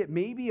I did,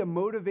 maybe a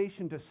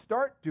motivation to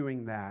start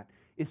doing that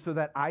is so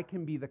that I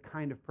can be the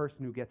kind of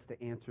person who gets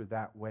to answer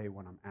that way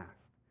when I'm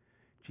asked.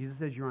 Jesus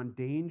says you're on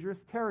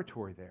dangerous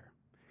territory there.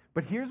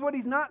 But here's what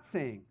he's not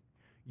saying.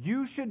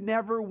 You should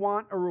never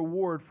want a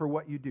reward for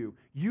what you do.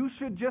 You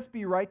should just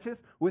be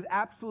righteous with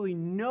absolutely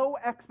no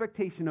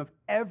expectation of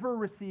ever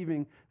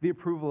receiving the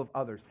approval of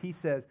others. He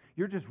says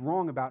you're just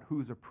wrong about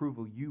whose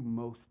approval you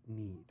most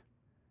need.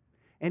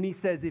 And he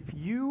says if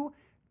you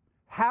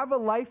have a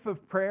life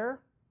of prayer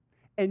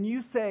and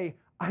you say,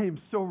 I am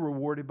so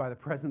rewarded by the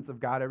presence of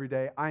God every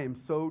day. I am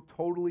so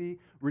totally,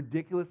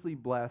 ridiculously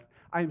blessed.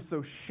 I am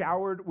so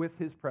showered with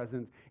his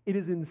presence. It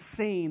is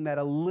insane that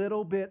a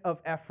little bit of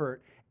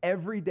effort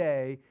every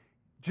day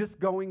just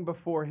going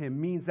before him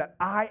means that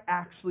I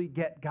actually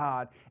get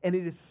God. And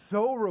it is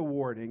so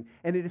rewarding.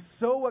 And it is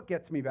so what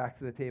gets me back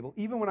to the table,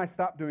 even when I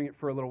stop doing it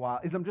for a little while,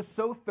 is I'm just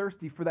so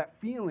thirsty for that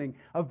feeling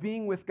of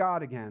being with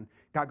God again.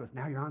 God goes,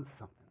 now you're on to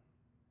something.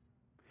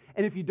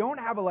 And if you don't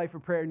have a life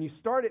of prayer and you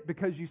start it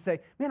because you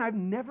say, man, I've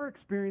never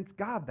experienced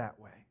God that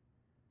way.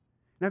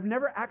 And I've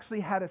never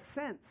actually had a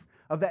sense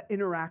of that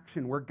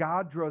interaction where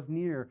God draws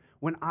near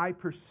when I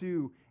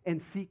pursue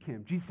and seek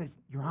him. Jesus says,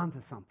 you're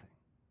onto something.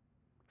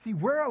 See,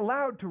 we're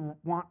allowed to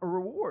want a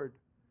reward.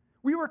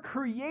 We were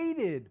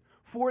created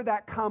for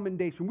that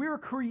commendation. We were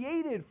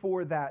created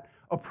for that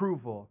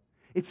approval.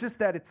 It's just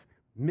that it's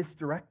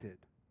misdirected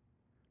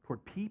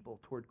toward people,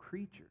 toward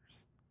creatures,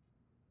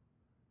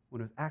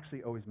 when it was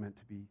actually always meant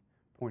to be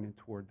pointed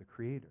toward the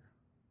Creator.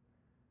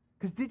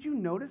 Because did you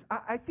notice?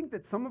 I think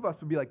that some of us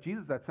would be like,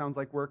 Jesus, that sounds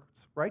like works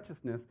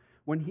righteousness.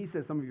 When he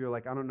says, some of you are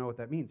like, I don't know what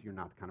that means. You're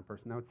not the kind of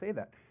person that would say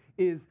that.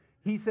 is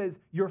he says,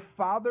 your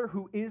Father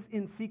who is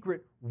in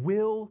secret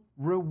will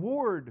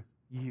reward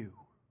you.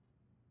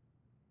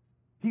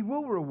 He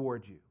will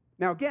reward you.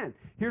 Now, again,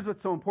 here's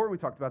what's so important. We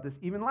talked about this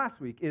even last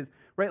week is,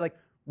 right, like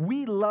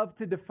we love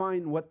to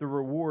define what the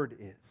reward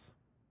is.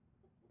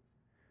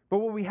 But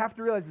what we have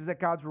to realize is that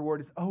God's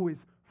reward is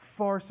always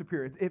far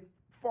superior. It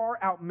far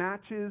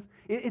outmatches.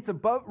 It's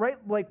above, right?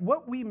 Like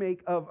what we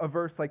make of a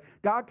verse like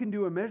God can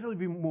do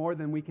immeasurably more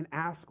than we can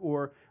ask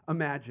or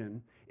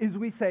imagine is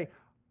we say,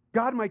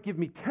 God might give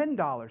me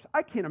 $10.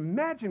 I can't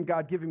imagine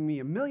God giving me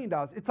 $1 million.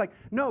 It's like,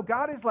 no,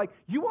 God is like,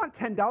 you want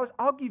 $10?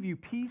 I'll give you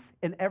peace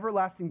and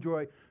everlasting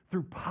joy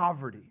through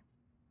poverty.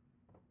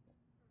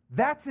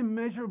 That's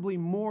immeasurably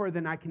more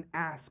than I can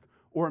ask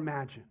or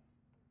imagine.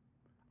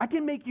 I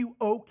can make you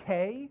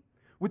okay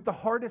with the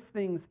hardest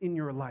things in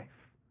your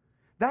life.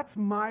 That's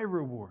my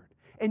reward.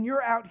 And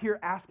you're out here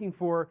asking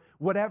for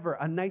whatever,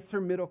 a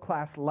nicer middle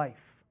class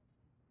life.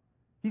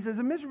 He says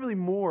immeasurably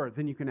more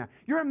than you can ask.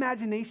 Your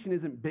imagination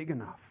isn't big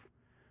enough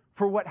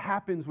for what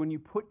happens when you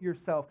put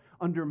yourself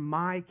under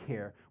my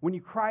care, when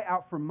you cry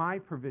out for my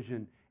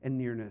provision and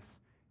nearness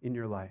in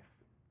your life.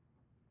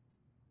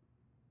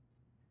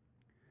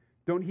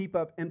 Don't heap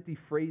up empty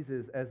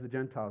phrases as the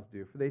Gentiles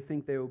do, for they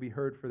think they will be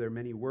heard for their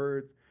many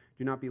words.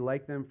 Do not be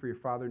like them, for your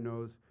Father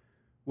knows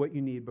what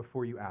you need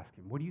before you ask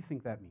him. What do you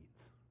think that means?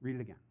 Read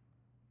it again.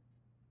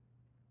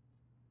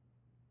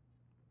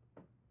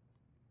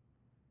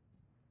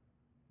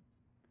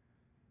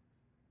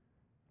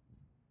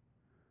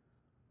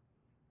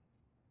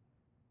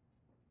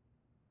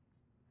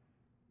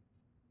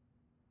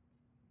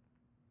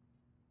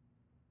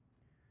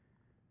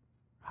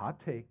 Hot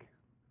take.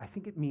 I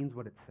think it means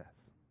what it says.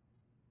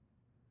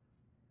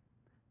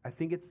 I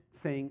think it's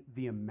saying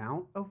the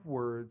amount of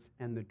words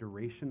and the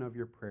duration of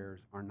your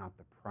prayers are not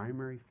the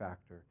primary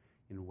factor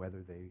in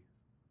whether they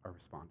are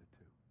responded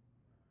to.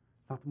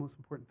 It's not the most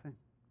important thing.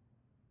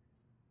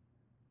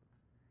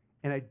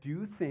 And I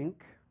do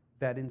think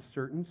that in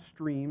certain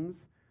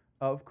streams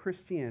of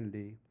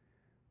Christianity,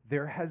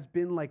 there has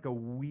been like a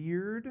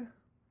weird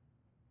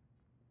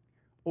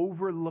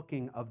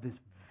overlooking of this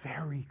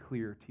very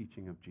clear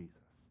teaching of Jesus.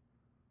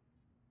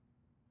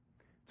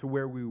 To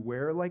where we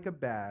wear like a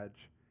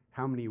badge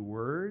how many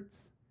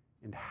words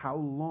and how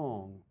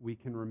long we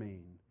can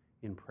remain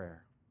in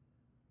prayer.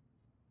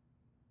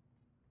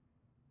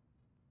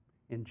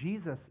 And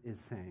Jesus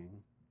is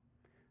saying,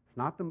 it's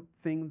not the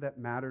thing that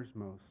matters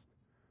most.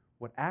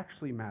 What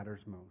actually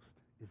matters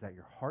most is that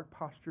your heart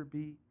posture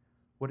be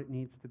what it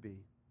needs to be.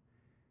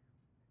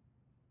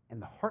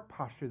 And the heart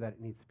posture that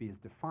it needs to be is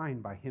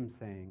defined by him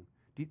saying,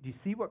 do you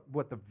see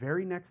what the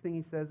very next thing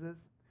he says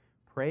is?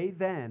 Pray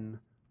then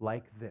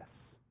like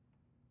this.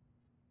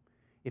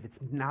 If it's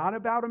not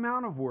about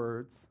amount of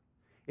words,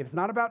 if it's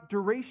not about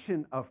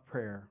duration of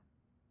prayer,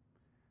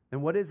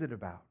 then what is it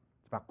about?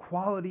 It's about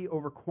quality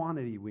over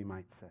quantity, we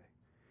might say.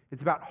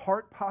 It's about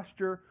heart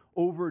posture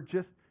over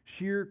just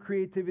sheer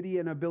creativity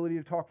and ability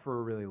to talk for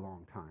a really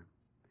long time.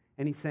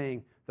 And he's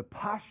saying, the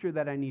posture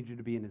that I need you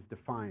to be in is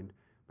defined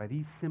by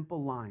these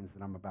simple lines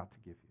that I'm about to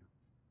give you.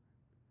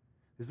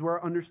 This is where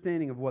our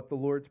understanding of what the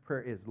Lord's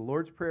Prayer is. The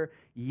Lord's Prayer,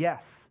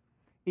 yes,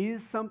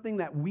 is something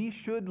that we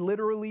should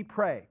literally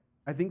pray.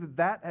 I think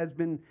that has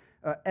been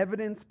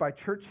evidenced by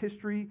church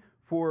history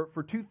for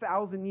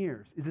 2,000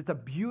 years. It's a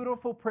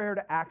beautiful prayer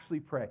to actually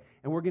pray.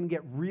 And we're going to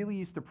get really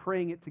used to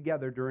praying it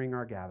together during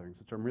our gatherings,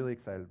 which I'm really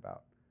excited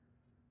about.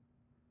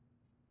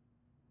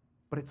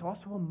 But it's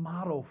also a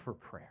model for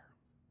prayer.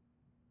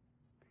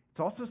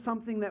 It's also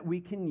something that we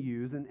can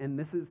use, and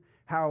this is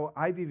how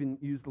I've even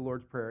used the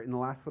Lord's Prayer in the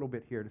last little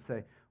bit here to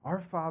say,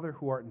 Our Father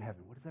who art in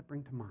heaven. What does that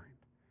bring to mind?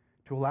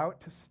 To allow it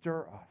to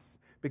stir us.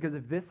 Because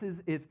if this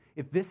is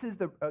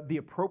the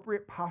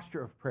appropriate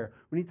posture of prayer,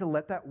 we need to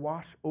let that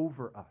wash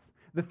over us.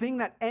 The thing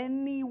that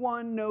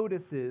anyone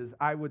notices,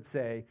 I would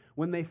say,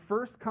 when they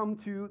first come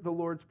to the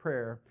Lord's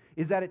Prayer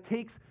is that it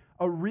takes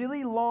a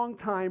really long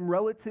time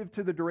relative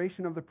to the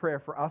duration of the prayer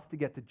for us to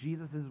get to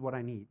Jesus is what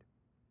I need.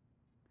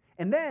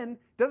 And then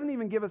doesn't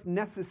even give us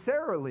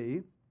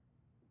necessarily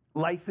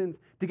license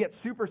to get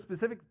super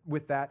specific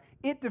with that.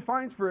 It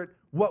defines for it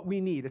what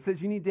we need. It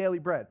says you need daily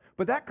bread.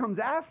 But that comes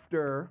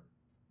after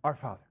Our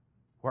Father,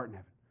 who art in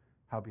heaven,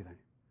 hallowed be thy name.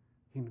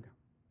 Kingdom come,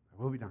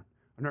 thy will be done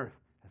on earth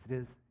as it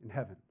is in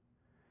heaven.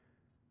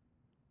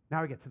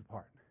 Now we get to the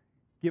part.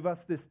 Give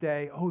us this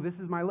day, this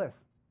is my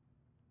list,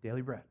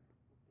 daily bread,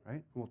 right?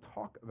 And we'll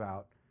talk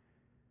about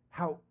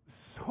how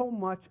so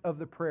much of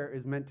the prayer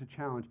is meant to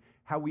challenge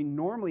how we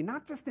normally,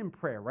 not just in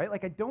prayer, right?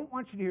 Like I don't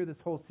want you to hear this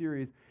whole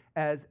series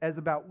as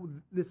about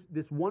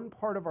this one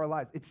part of our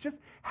lives. It's just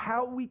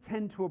how we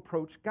tend to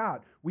approach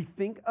God. We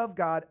think of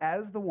God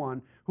as the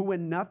one who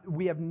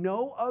we have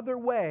no other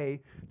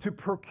way to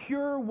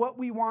procure what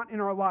we want in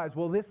our lives.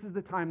 Well, this is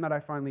the time that I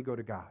finally go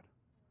to God.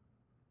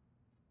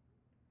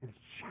 And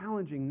it's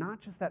challenging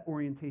not just that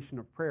orientation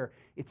of prayer,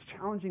 it's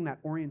challenging that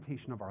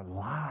orientation of our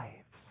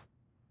lives.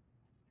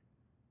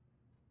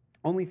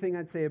 Only thing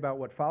I'd say about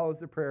what follows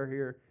the prayer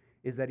here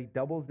is that he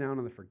doubles down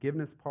on the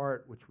forgiveness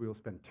part, which we will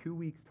spend 2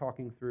 weeks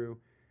talking through.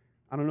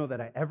 I don't know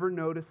that I ever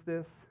noticed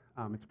this.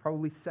 It's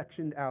probably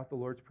sectioned out the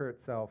Lord's Prayer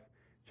itself.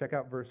 Check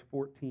out verse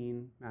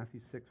 14, Matthew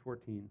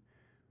 6:14.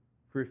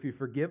 For if you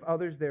forgive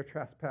others their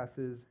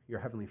trespasses, your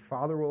heavenly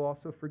Father will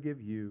also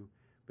forgive you.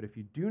 But if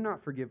you do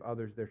not forgive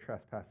others their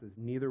trespasses,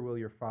 neither will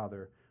your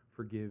Father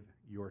forgive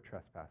your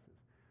trespasses.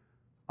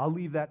 I'll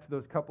leave that to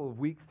those couple of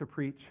weeks to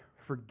preach.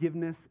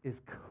 Forgiveness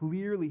is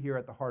clearly here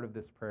at the heart of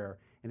this prayer,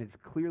 and it's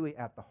clearly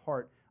at the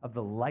heart of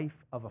the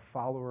life of a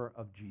follower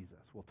of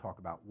Jesus. We'll talk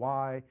about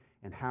why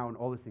and how and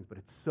all these things, but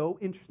it's so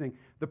interesting.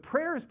 The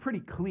prayer is pretty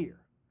clear.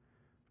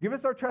 Give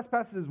us our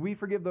trespasses as we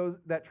forgive those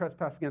that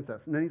trespass against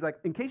us. And then he's like,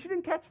 in case you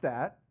didn't catch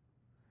that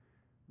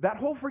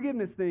whole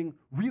forgiveness thing,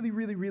 really,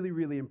 really, really,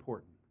 really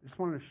important. I just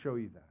wanted to show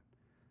you that.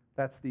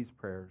 That's these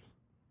prayers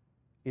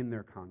in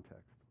their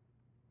context.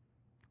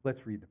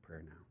 Let's read the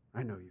prayer now.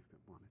 I know you've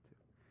wanted to.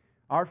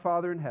 Our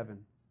Father in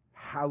heaven,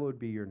 hallowed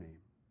be your name.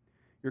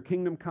 Your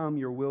kingdom come,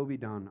 your will be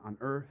done on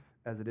earth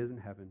as it is in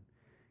heaven.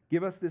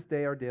 Give us this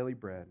day our daily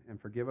bread,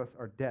 and forgive us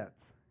our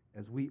debts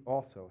as we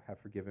also have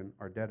forgiven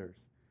our debtors.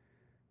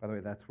 By the way,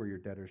 that's where your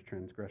debtors'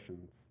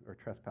 transgressions or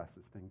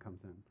trespasses thing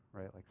comes in,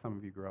 right? Like some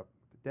of you grew up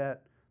with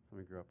debt, some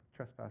of you grew up with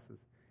trespasses.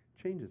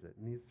 Changes it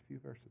in these few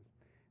verses.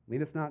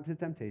 Lead us not into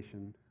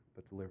temptation,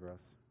 but deliver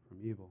us from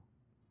evil.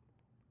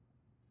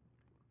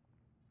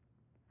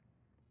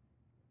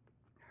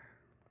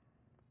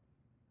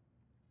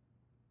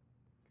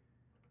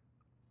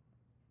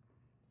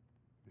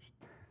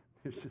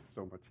 There's just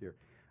so much here.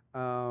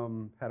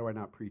 How do I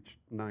not preach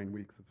 9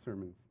 weeks of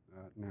sermons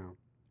now?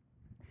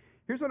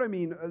 Here's what I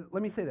mean.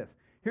 Let me say this.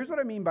 Here's what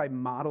I mean by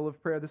model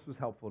of prayer. This was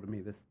helpful to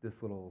me, this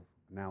little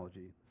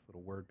analogy, this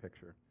little word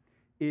picture,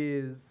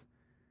 is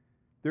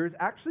there's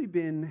actually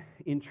been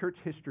in church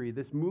history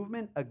this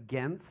movement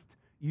against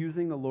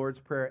using the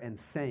Lord's Prayer and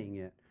saying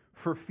it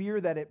for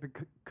fear that it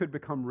could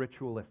become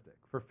ritualistic,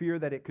 for fear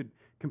that it could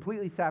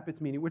completely sap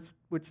its meaning,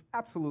 which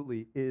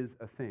absolutely is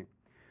a thing.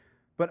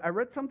 But I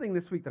read something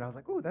this week that I was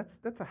like, oh,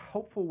 that's a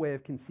helpful way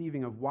of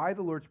conceiving of why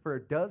the Lord's Prayer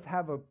does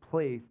have a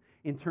place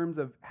in terms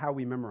of how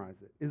we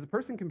memorize it. Is the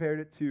person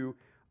compared it to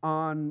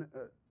on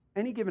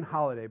any given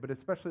holiday, but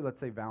especially, let's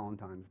say,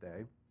 Valentine's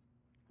Day,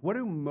 what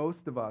do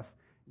most of us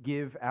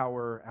give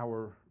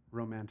our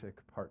romantic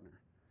partner?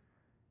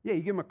 Yeah,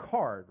 you give them a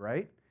card,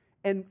 right?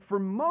 And for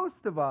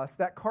most of us,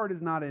 that card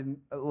is not in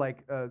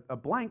like a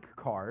blank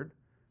card.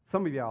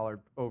 Some of y'all are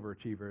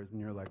overachievers, and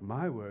you're like,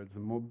 my words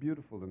are more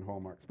beautiful than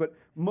Hallmark's. But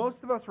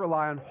most of us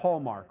rely on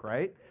Hallmark,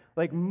 right?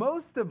 Like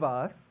most of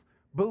us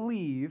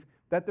believe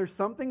that there's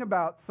something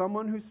about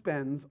someone who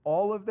spends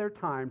all of their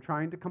time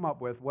trying to come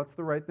up with what's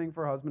the right thing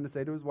for a husband to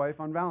say to his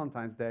wife on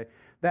Valentine's Day,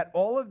 that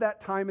all of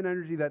that time and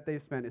energy that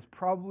they've spent is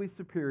probably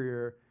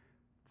superior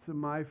to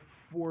my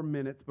 4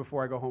 minutes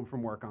before I go home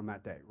from work on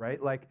that day,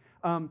 right? Like,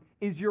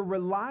 is you're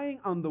relying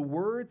on the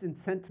words and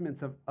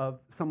sentiments of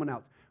someone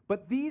else.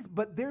 But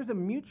there's a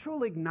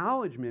mutual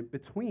acknowledgement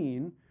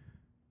between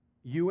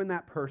you and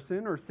that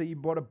person, or say you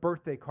bought a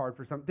birthday card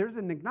for something. There's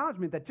an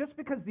acknowledgement that just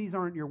because these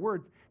aren't your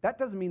words, that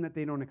doesn't mean that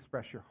they don't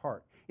express your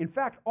heart. In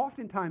fact,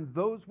 oftentimes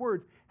those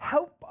words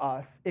help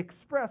us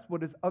express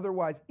what is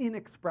otherwise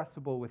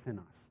inexpressible within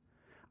us.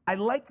 I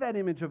like that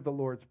image of the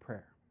Lord's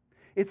Prayer.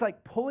 It's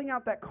like pulling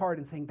out that card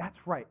and saying,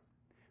 that's right.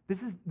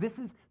 This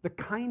is the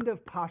kind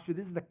of posture,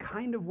 this is the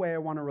kind of way I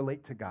want to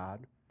relate to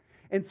God.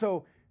 And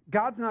so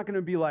God's not going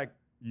to be like,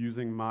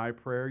 using my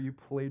prayer, you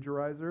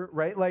plagiarizer,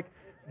 right? Like,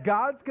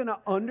 God's going to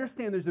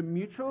understand there's a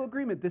mutual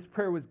agreement. This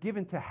prayer was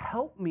given to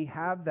help me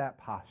have that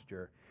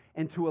posture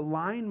and to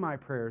align my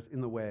prayers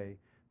in the way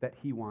that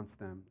he wants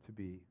them to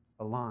be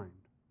aligned.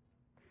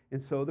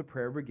 And so the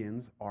prayer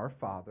begins, Our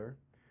Father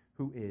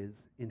who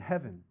is in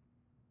heaven.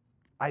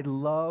 I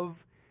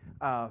love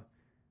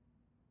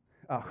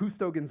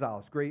Justo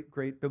Gonzalez,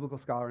 great biblical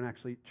scholar and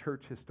actually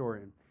church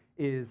historian.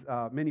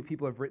 Many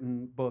people have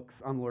written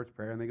books on the Lord's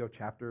Prayer, and they go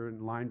chapter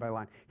and line by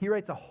line. He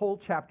writes a whole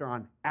chapter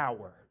on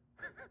our,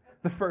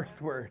 the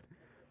first word,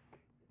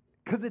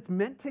 because it's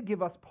meant to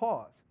give us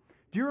pause.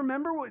 Do you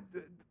remember what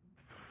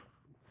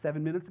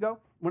 7 minutes ago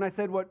when I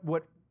said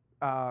what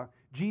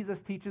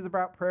Jesus teaches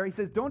about prayer? He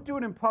says, don't do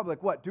it in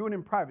public. What? Do it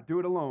in private. Do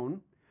it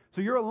alone. So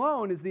you're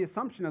alone is the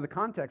assumption of the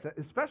context,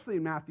 especially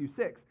in Matthew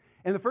 6.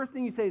 And the first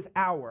thing you say is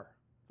our.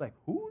 It's like,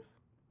 whose?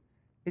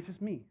 It's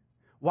just me.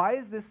 Why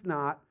is this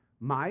not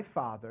my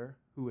Father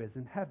who is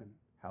in heaven?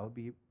 Hallowed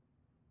be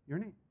your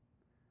name.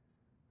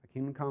 Thy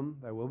kingdom come,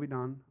 thy will be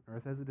done, on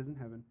earth as it is in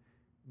heaven.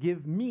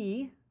 Give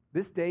me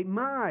this day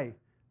my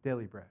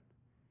daily bread.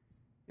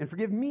 And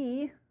forgive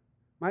me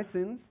my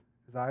sins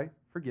as I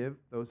forgive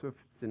those who have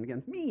sinned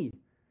against me.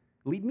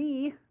 Lead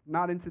me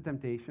not into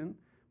temptation,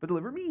 but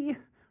deliver me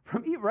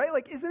from evil, right?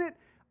 Like, isn't it?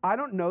 I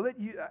don't know that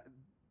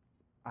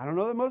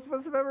most of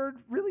us have ever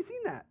really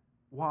seen that.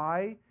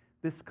 Why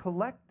this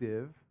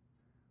collective?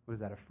 What is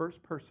that, a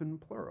first person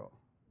plural?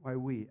 Why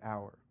we,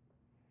 our?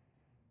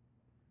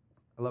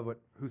 I love what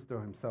Justo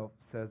himself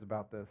says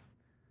about this.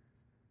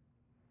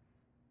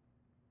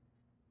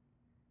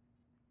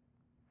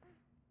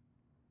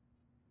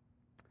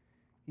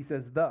 He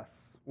says,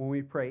 thus, when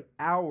we pray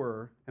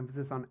our,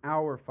 emphasis on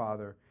our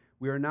Father,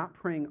 we are not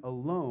praying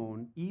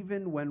alone,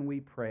 even when we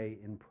pray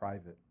in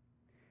private.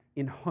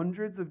 In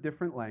hundreds of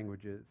different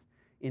languages,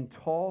 in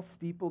tall,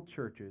 steepled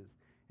churches,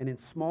 and in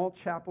small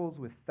chapels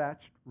with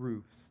thatched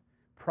roofs,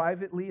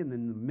 privately and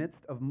in the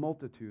midst of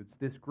multitudes,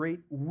 this great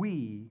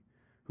we,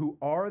 who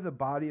are the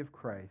body of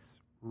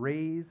Christ,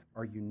 raise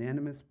our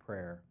unanimous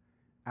prayer,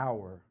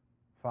 our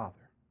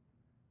Father.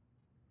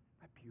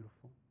 Isn't that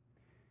beautiful?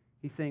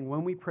 He's saying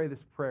when we pray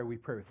this prayer, we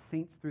pray with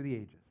saints through the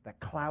ages, that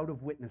cloud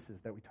of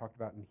witnesses that we talked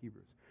about in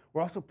Hebrews.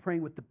 We're also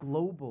praying with the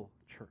global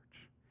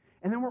church.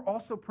 And then we're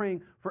also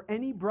praying for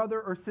any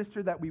brother or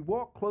sister that we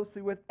walk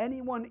closely with,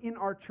 anyone in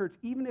our church,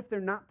 even if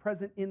they're not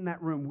present in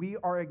that room. We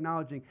are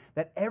acknowledging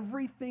that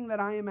everything that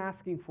I am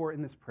asking for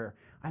in this prayer,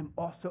 I'm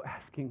also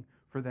asking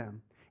for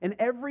them. And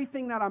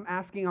everything that I'm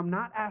asking, I'm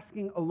not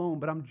asking alone,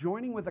 but I'm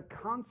joining with a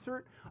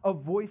concert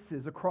of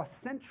voices across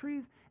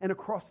centuries and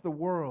across the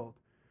world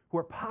who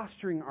are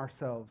posturing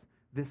ourselves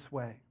this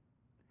way.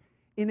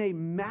 In a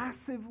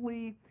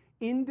massively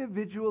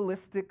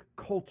individualistic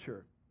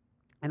culture,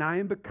 and I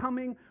am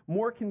becoming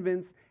more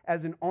convinced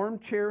as an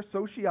armchair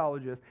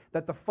sociologist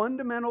that the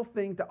fundamental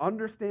thing to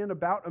understand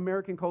about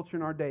American culture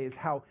in our day is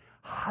how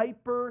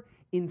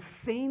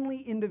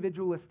insanely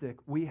individualistic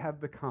we have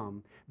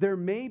become. There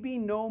may be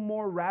no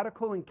more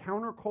radical and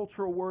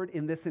countercultural word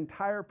in this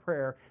entire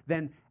prayer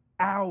than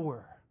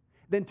our.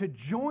 Than to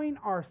join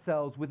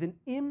ourselves with an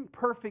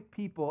imperfect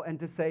people and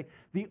to say,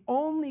 the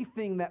only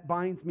thing that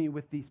binds me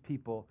with these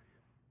people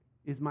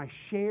is my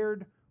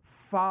shared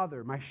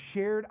Father, my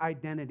shared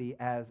identity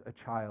as a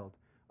child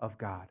of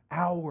God,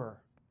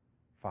 our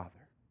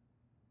Father.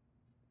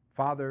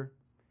 Father,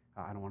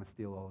 I don't want to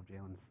steal all of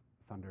Jalen's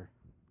thunder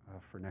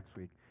for next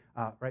week,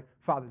 right?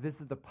 Father,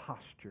 this is the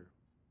posture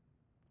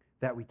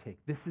that we take.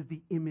 This is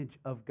the image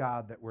of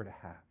God that we're to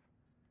have.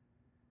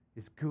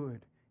 Is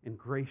good and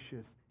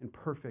gracious and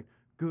perfect,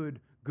 good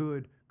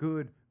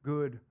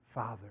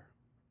Father,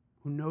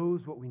 who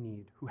knows what we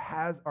need, who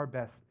has our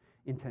best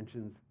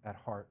intentions at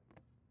heart,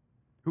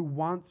 who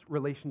wants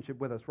relationship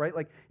with us, right?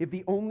 Like if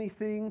the only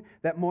thing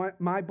that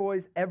my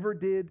boys ever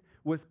did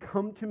was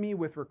come to me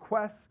with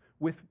requests,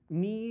 with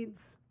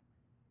needs,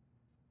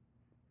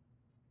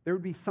 there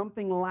would be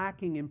something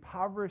lacking,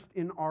 impoverished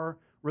in our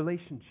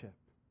relationship.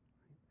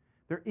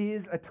 There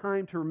is a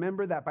time to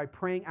remember that by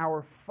praying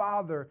our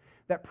Father,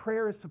 that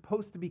prayer is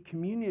supposed to be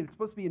communion. It's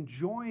supposed to be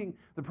enjoying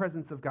the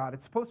presence of God.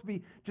 It's supposed to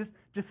be just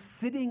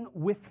sitting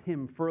with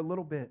him for a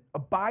little bit,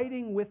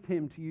 abiding with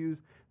him, to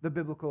use the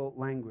biblical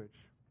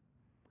language.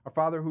 Our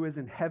Father who is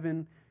in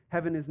heaven,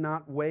 heaven is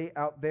not way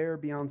out there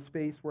beyond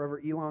space, wherever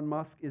Elon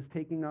Musk is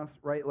taking us,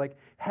 right? Like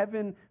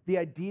heaven, the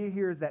idea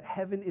here is that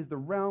heaven is the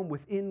realm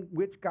within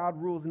which God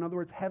rules. In other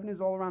words, heaven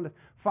is all around us.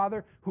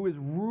 Father who is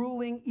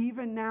ruling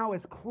even now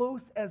as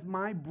close as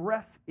my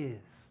breath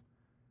is.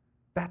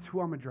 That's who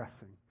I'm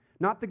addressing.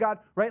 Not the God,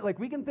 right? Like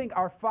we can think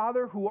our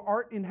Father who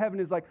art in heaven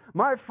is like,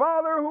 my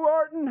Father who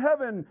art in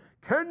heaven,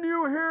 can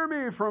you hear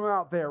me from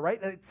out there, right?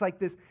 It's like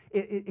this,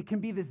 it can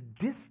be this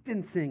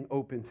distancing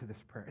open to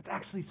this prayer. It's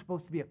actually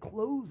supposed to be a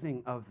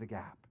closing of the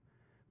gap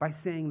by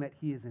saying that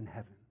he is in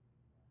heaven.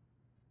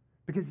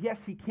 Because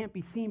yes, he can't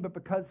be seen, but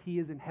because he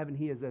is in heaven,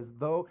 he is as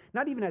though,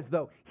 not even as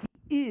though,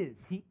 he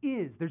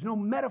is. There's no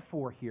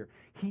metaphor here.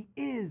 He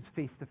is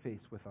face to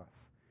face with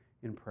us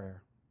in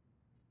prayer.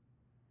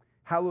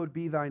 Hallowed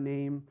be thy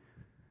name.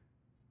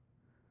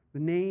 The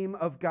name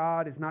of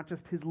God is not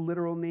just his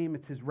literal name,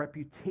 it's his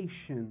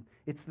reputation.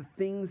 It's the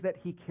things that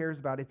he cares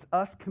about. It's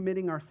us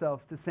committing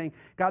ourselves to saying,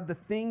 God, the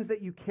things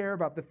that you care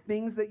about, the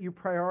things that you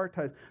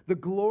prioritize, the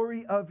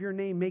glory of your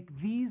name, make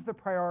these the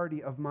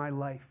priority of my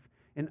life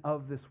and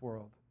of this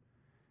world.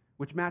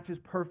 Which matches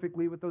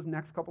perfectly with those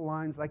next couple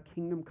lines, thy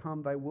kingdom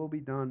come, thy will be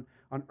done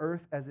on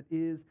earth as it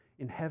is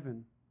in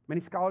heaven. Many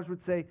scholars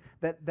would say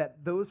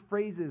that those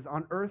phrases,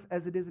 on earth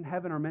as it is in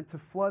heaven, are meant to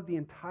flood the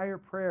entire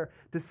prayer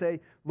to say,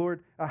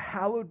 Lord,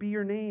 hallowed be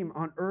your name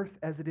on earth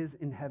as it is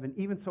in heaven,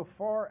 even so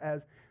far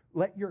as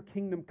let your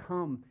kingdom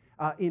come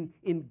in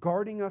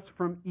guarding us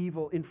from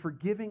evil, in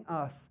forgiving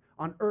us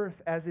on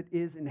earth as it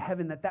is in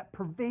heaven, that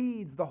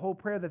pervades the whole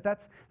prayer,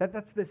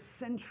 that's the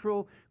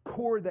central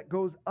chord that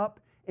goes up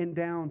and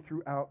down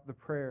throughout the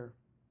prayer.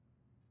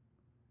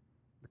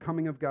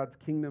 Coming of God's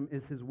kingdom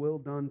is his will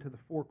done to the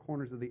four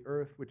corners of the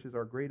earth, which is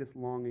our greatest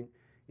longing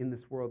in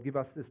this world. Give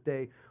us this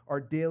day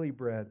our daily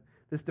bread.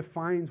 This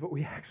defines what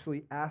we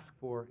actually ask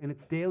for, and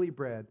it's daily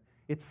bread.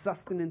 It's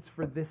sustenance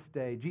for this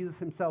day. Jesus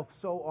himself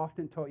so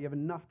often taught you have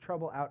enough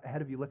trouble out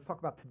ahead of you. Let's talk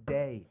about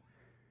today.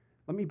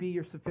 Let me be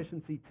your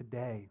sufficiency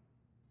today.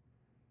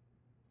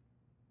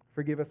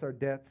 Forgive us our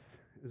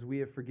debts as we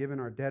have forgiven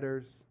our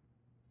debtors.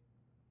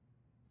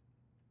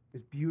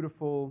 It's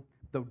beautiful,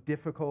 though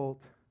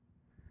difficult.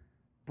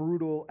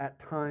 brutal at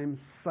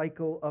times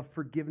cycle of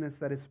forgiveness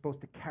that is supposed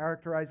to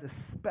characterize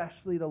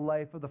especially the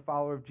life of the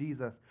follower of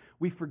Jesus.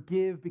 We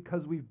forgive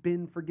because we've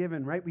been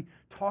forgiven, right? We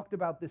talked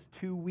about this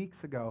 2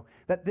 weeks ago,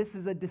 that this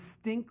is a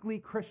distinctly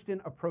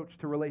Christian approach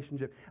to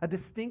relationship. A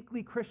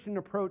distinctly Christian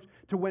approach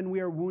to when we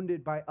are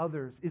wounded by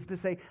others is to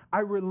say, I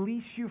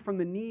release you from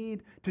the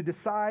need to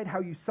decide how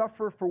you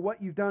suffer for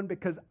what you've done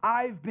because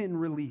I've been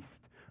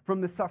released from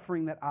the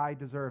suffering that I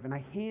deserve. And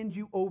I hand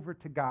you over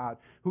to God,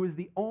 who is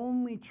the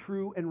only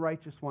true and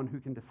righteous one who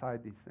can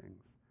decide these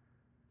things.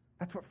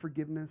 That's what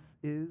forgiveness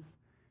is,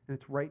 and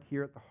it's right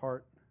here at the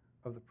heart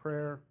of the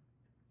prayer.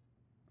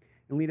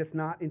 And lead us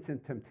not into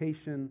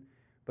temptation,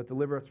 but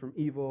deliver us from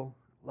evil.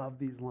 Love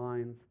these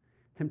lines.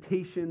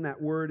 Temptation,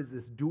 that word is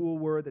this dual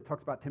word that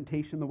talks about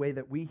temptation the way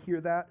that we hear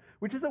that,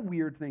 which is a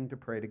weird thing to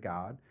pray to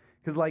God.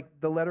 Because like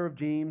the letter of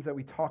James that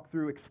we talked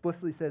through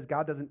explicitly says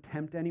God doesn't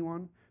tempt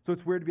anyone. So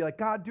it's weird to be like,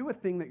 God, do a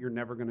thing that you're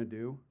never going to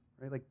do.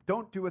 Right? Like,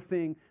 don't do a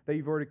thing that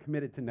you've already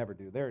committed to never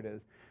do. There it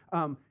is.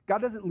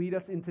 God doesn't lead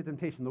us into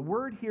temptation. The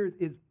word here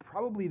is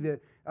probably the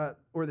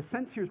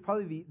sense here is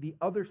probably the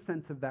other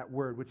sense of that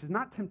word, which is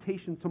not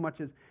temptation so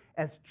much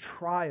as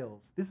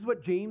trials. This is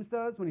what James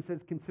does when he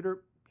says,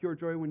 consider pure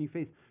joy when you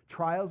face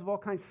trials of all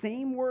kinds.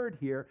 Same word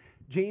here.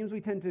 James, we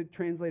tend to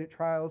translate it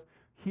trials.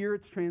 Here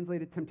it's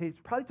translated temptation. It's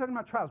probably talking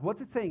about trials.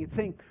 What's it saying? It's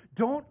saying,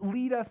 don't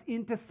lead us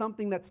into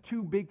something that's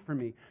too big for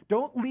me.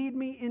 Don't lead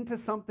me into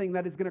something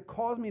that is going to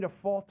cause me to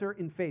falter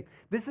in faith.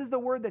 This is the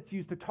word that's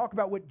used to talk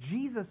about what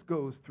Jesus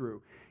goes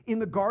through in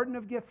the Garden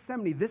of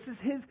Gethsemane. This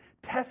is his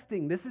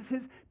testing. This is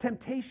his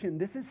temptation.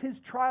 This is his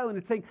trial. And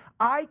it's saying,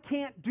 I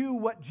can't do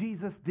what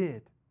Jesus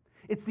did.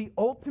 It's the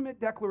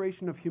ultimate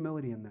declaration of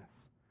humility in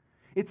this.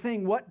 It's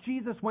saying what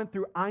Jesus went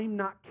through, I'm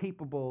not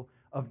capable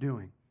of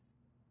doing.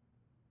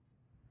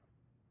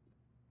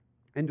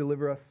 And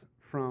deliver us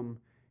from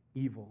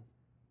evil.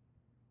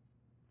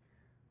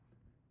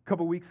 A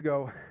couple weeks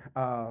ago,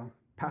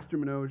 Pastor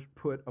Manoj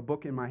put a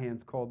book in my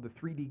hands called The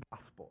 3D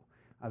Gospel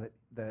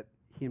that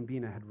he and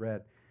Bina had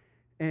read.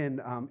 And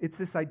it's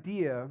this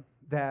idea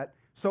that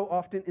so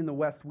often in the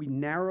West, we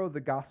narrow the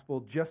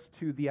gospel just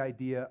to the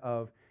idea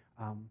of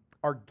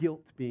our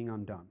guilt being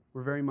undone.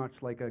 We're very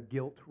much like a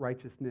guilt,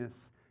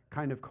 righteousness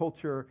kind of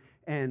culture,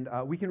 and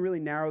we can really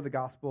narrow the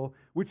gospel,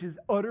 which is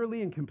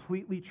utterly and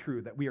completely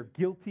true, that we are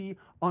guilty,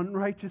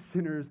 unrighteous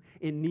sinners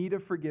in need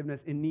of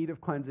forgiveness, in need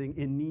of cleansing,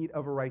 in need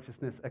of a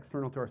righteousness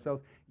external to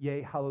ourselves.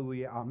 Yea,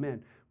 hallelujah,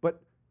 amen.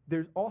 But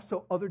there's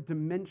also other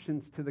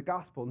dimensions to the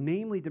gospel,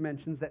 namely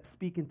dimensions that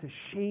speak into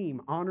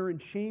shame, honor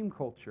and shame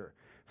culture.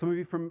 Some of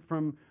you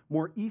from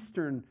more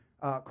Eastern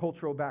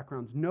cultural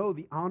backgrounds know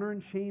the honor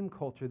and shame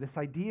culture, this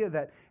idea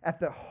that at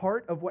the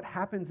heart of what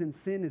happens in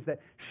sin is that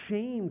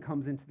shame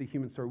comes into the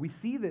human story. We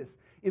see this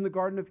in the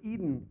Garden of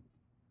Eden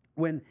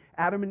when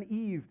Adam and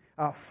Eve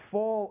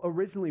fall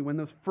originally, when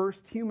those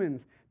first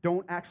humans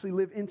don't actually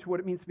live into what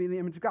it means to be in the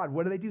image of God.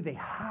 What do? They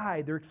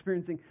hide. They're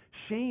experiencing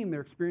shame.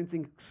 They're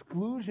experiencing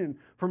exclusion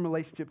from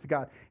relationship to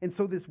God. And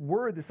so this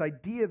word, this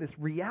idea, this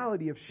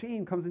reality of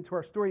shame comes into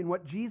our story. And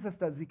what Jesus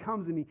does, he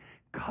comes and he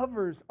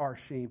covers our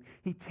shame.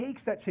 He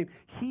takes that shame.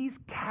 He's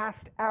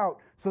cast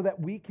out so that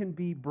we can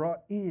be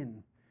brought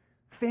in.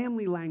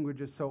 Family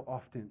language is so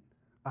often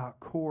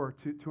core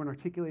to an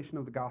articulation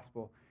of the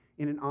gospel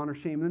in an honor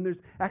shame. And then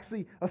there's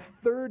actually a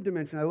third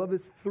dimension. I love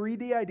this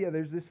 3D idea.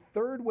 There's this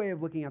third way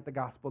of looking at the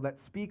gospel that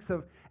speaks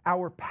of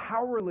our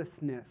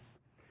powerlessness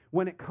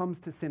when it comes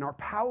to sin, our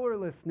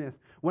powerlessness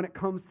when it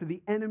comes to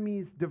the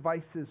enemy's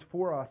devices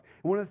for us.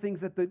 And one of the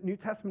things that the New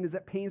Testament is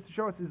that pains to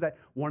show us is that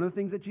one of the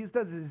things that Jesus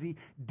does is he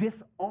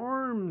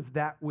disarms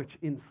that which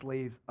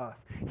enslaves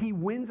us. He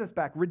wins us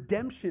back.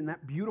 Redemption,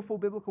 that beautiful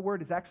biblical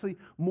word, is actually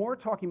more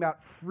talking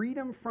about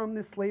freedom from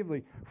this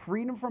slavery,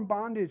 freedom from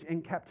bondage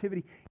and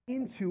captivity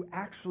into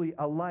actually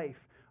a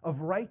life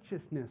of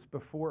righteousness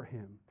before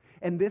him.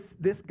 And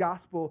this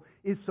gospel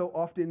is so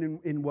often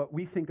in what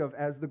we think of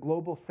as the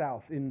global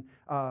south, in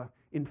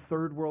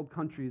third world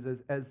countries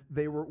as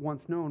they were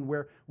once known,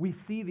 where we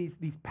see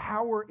these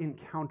power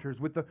encounters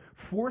with the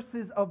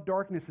forces of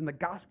darkness, and the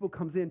gospel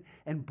comes in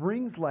and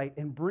brings light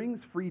and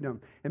brings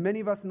freedom. And many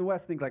of us in the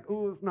West think like,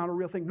 oh, it's not a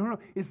real thing. No,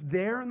 it's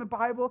there in the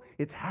Bible.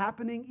 It's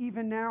happening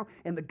even now,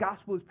 and the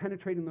gospel is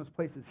penetrating those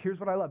places.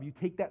 Here's what I love. You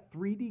take that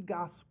 3D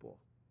gospel,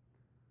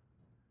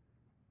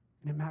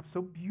 and it maps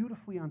so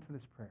beautifully onto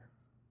this prayer.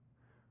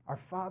 Our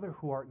Father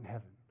who art in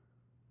heaven,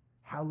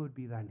 hallowed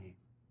be thy name.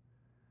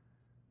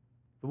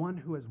 The one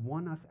who has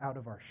won us out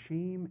of our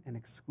shame and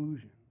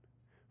exclusion,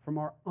 from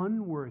our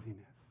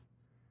unworthiness,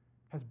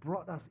 has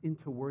brought us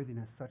into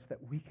worthiness such that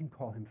we can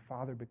call him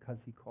Father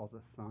because he calls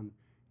us son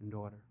and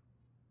daughter.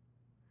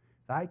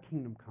 Thy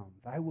kingdom come,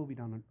 thy will be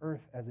done on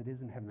earth as it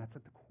is in heaven. That's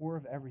at the core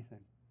of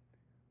everything.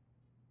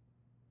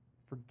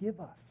 Forgive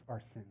us our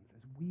sins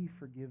as we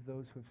forgive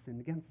those who have sinned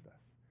against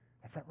us.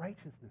 That's that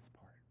righteousness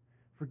part.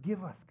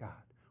 Forgive us, God.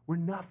 We're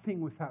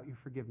nothing without your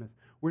forgiveness.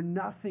 We're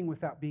nothing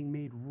without being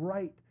made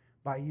right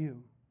by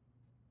you.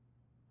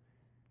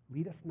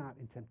 Lead us not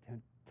into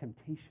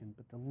temptation,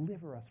 but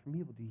deliver us from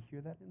evil. Do you hear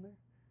that in there?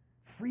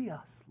 Free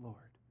us, Lord.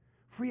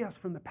 Free us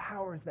from the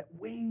powers that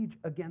wage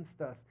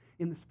against us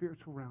in the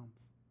spiritual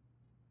realms.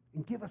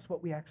 And give us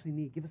what we actually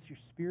need. Give us your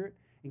Spirit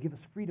and give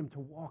us freedom to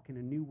walk in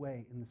a new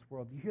way in this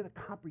world. Do you hear the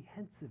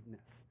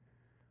comprehensiveness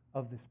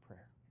of this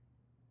prayer?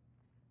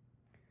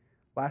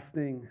 Last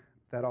thing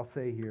that I'll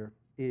say here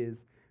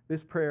is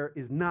this prayer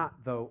is not,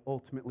 though,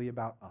 ultimately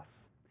about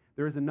us.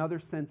 There is another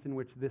sense in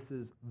which this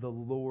is the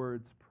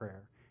Lord's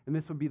Prayer. And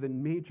this would be the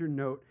major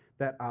note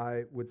that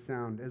I would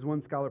sound. As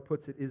one scholar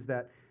puts it, is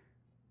that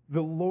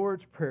the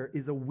Lord's Prayer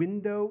is a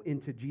window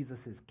into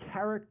Jesus'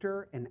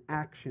 character and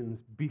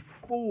actions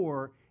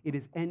before it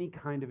is any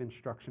kind of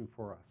instruction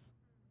for us.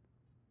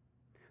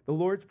 The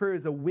Lord's Prayer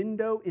is a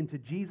window into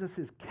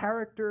Jesus'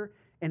 character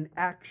and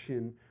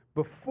action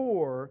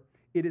before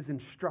it is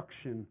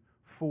instruction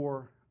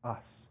for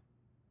us.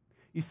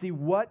 You see,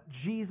 what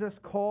Jesus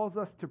calls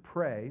us to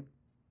pray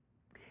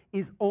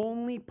is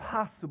only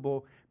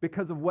possible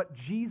because of what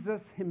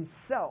Jesus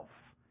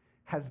himself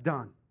has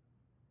done.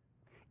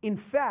 In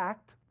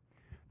fact,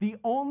 the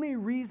only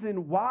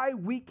reason why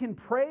we can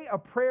pray a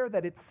prayer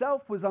that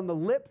itself was on the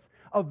lips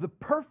of the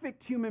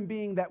perfect human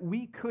being that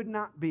we could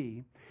not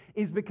be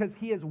is because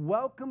he has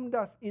welcomed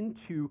us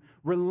into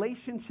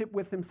relationship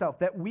with himself,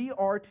 that we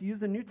are, to use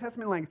the New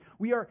Testament language,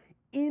 we are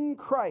in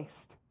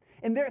Christ.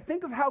 And there,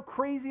 think of how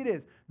crazy it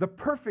is. The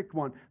perfect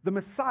one, the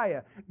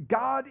Messiah,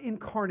 God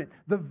incarnate,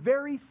 the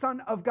very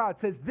Son of God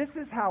says, this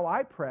is how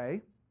I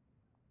pray.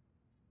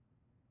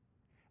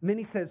 And then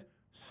he says,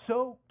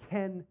 so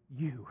can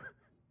you.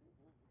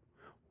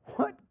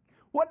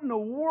 What in the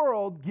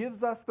world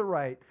gives us the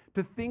right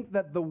to think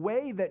that the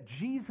way that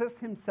Jesus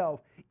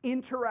himself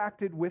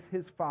interacted with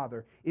his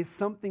Father is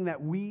something that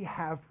we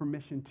have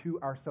permission to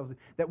ourselves,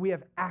 that we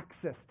have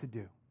access to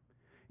do?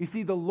 You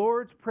see, the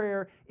Lord's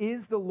Prayer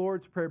is the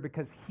Lord's Prayer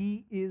because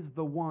he is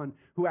the one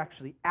who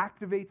actually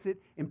activates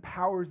it,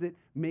 empowers it,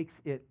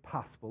 makes it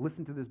possible.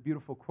 Listen to this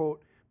beautiful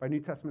quote by New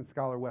Testament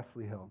scholar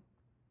Wesley Hill.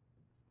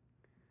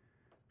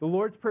 The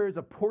Lord's Prayer is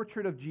a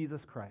portrait of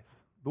Jesus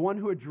Christ, the one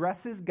who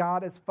addresses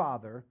God as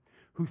Father,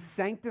 who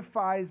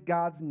sanctifies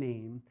God's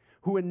name,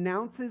 who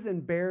announces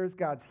and bears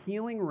God's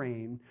healing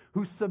reign,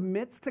 who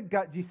submits to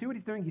God. Do you see what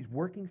he's doing? He's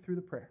working through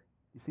the prayer.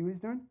 You see what he's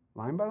doing?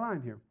 Line by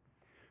line here.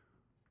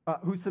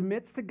 Who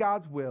submits to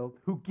God's will,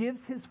 who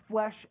gives his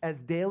flesh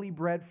as daily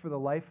bread for the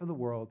life of the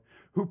world,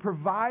 who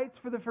provides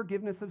for the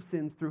forgiveness of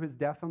sins through his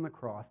death on the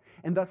cross,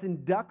 and thus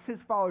inducts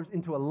his followers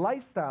into a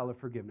lifestyle of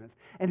forgiveness,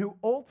 and who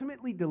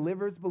ultimately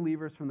delivers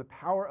believers from the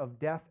power of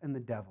death and the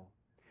devil.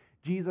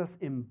 Jesus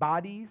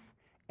embodies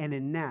and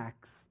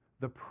enacts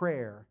the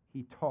prayer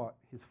he taught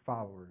his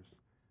followers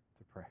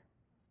to pray.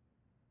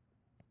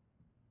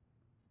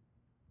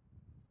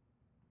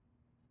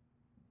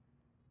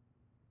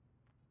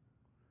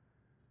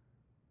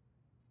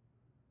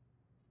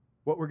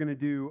 What we're going to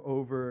do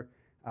over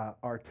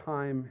our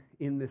time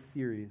in this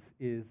series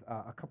is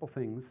a couple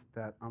things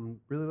that I'm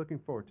really looking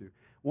forward to.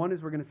 One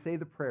is we're going to say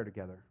the prayer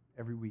together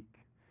every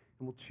week.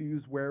 And we'll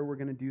choose where we're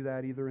going to do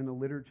that, either in the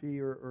liturgy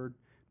or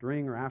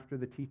during or after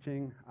the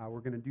teaching.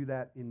 We're going to do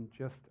that in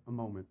just a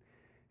moment.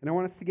 And I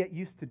want us to get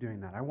used to doing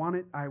that. I want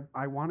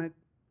it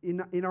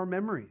in our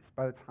memories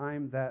by the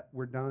time that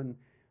we're done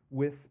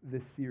with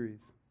this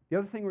series. The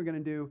other thing we're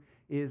going to do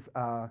is,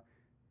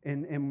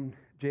 and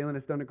Jalen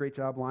has done a great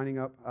job lining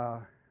up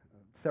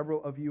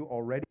several of you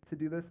already to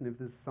do this, and if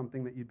this is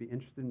something that you'd be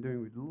interested in doing,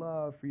 we'd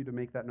love for you to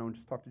make that known.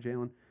 Just talk to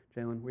Jalen.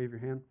 Jalen, wave your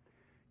hand.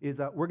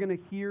 We're going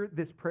to hear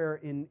this prayer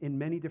in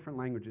many different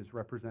languages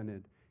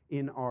represented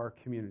in our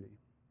community.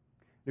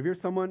 If you're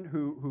someone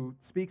who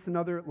speaks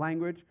another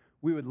language,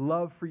 we would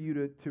love for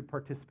you to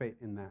participate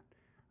in that,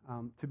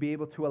 to be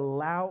able to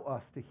allow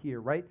us to hear,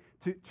 right?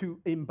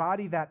 To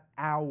embody that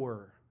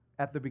hour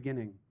at the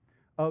beginning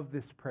of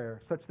this prayer,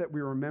 such that we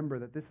remember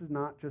that this is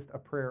not just a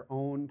prayer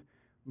owned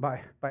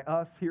by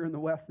us here in the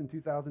West in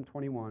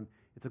 2021.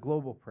 It's a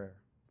global prayer.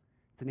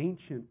 It's an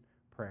ancient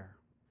prayer.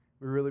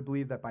 We really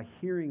believe that by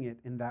hearing it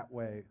in that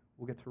way,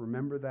 we'll get to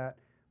remember that.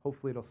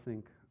 Hopefully it'll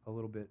sink a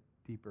little bit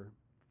deeper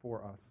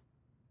for us.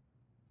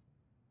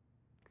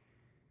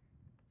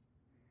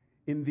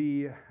 In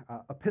the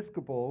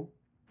Episcopal,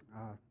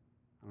 I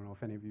don't know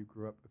if any of you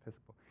grew up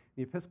Episcopal,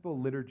 the Episcopal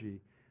liturgy,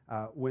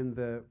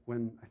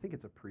 when I think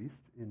it's a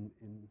priest in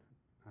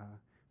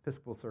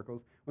Episcopal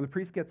circles, when the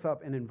priest gets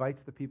up and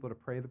invites the people to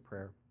pray the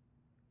prayer,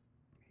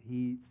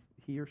 he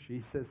or she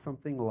says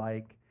something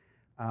like,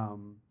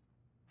 and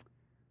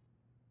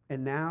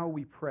now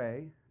we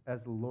pray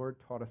as the Lord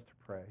taught us to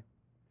pray,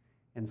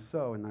 and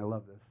I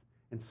love this,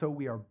 and so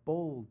we are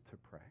bold to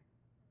pray.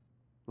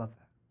 Love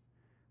that.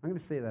 I'm going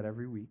to say that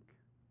every week.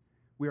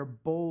 We are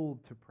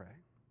bold to pray.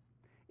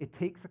 It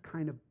takes a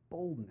kind of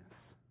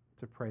boldness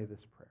to pray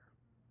this prayer.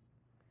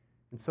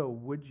 And so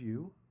would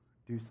you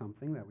do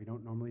something that we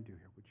don't normally do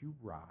here? Would you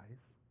rise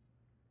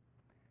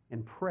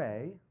and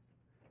pray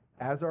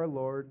as our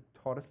Lord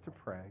taught us to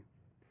pray?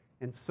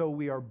 And so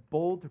we are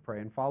bold to pray,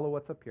 and follow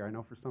what's up here. I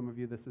know for some of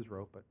you this is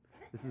rote, but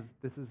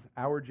this is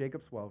our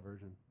Jacob's Well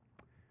version.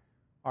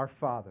 Our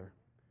Father,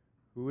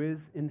 who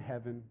is in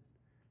heaven,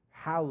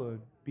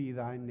 hallowed be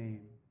thy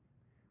name.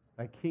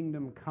 Thy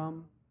kingdom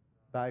come,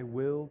 thy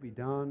will be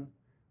done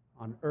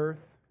on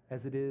earth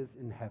as it is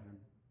in heaven.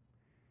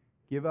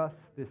 Give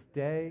us this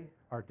day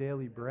our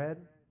daily bread,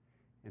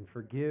 and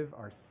forgive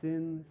our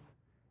sins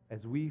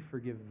as we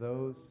forgive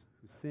those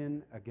who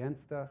sin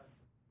against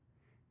us.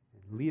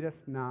 And lead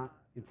us not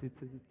into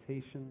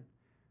temptation,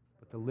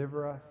 but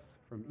deliver us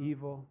from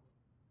evil.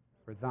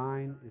 For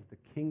thine is the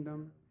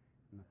kingdom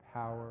and the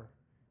power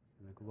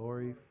and the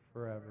glory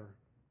forever.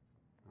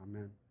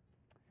 Amen.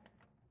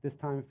 This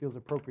time it feels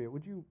appropriate.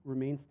 Would you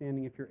remain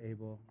standing if you're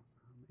able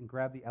and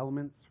grab the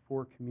elements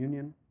for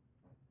communion?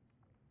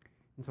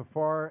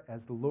 Insofar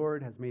as the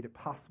Lord has made it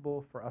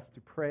possible for us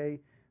to pray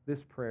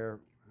this prayer,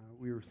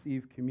 we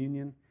receive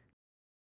communion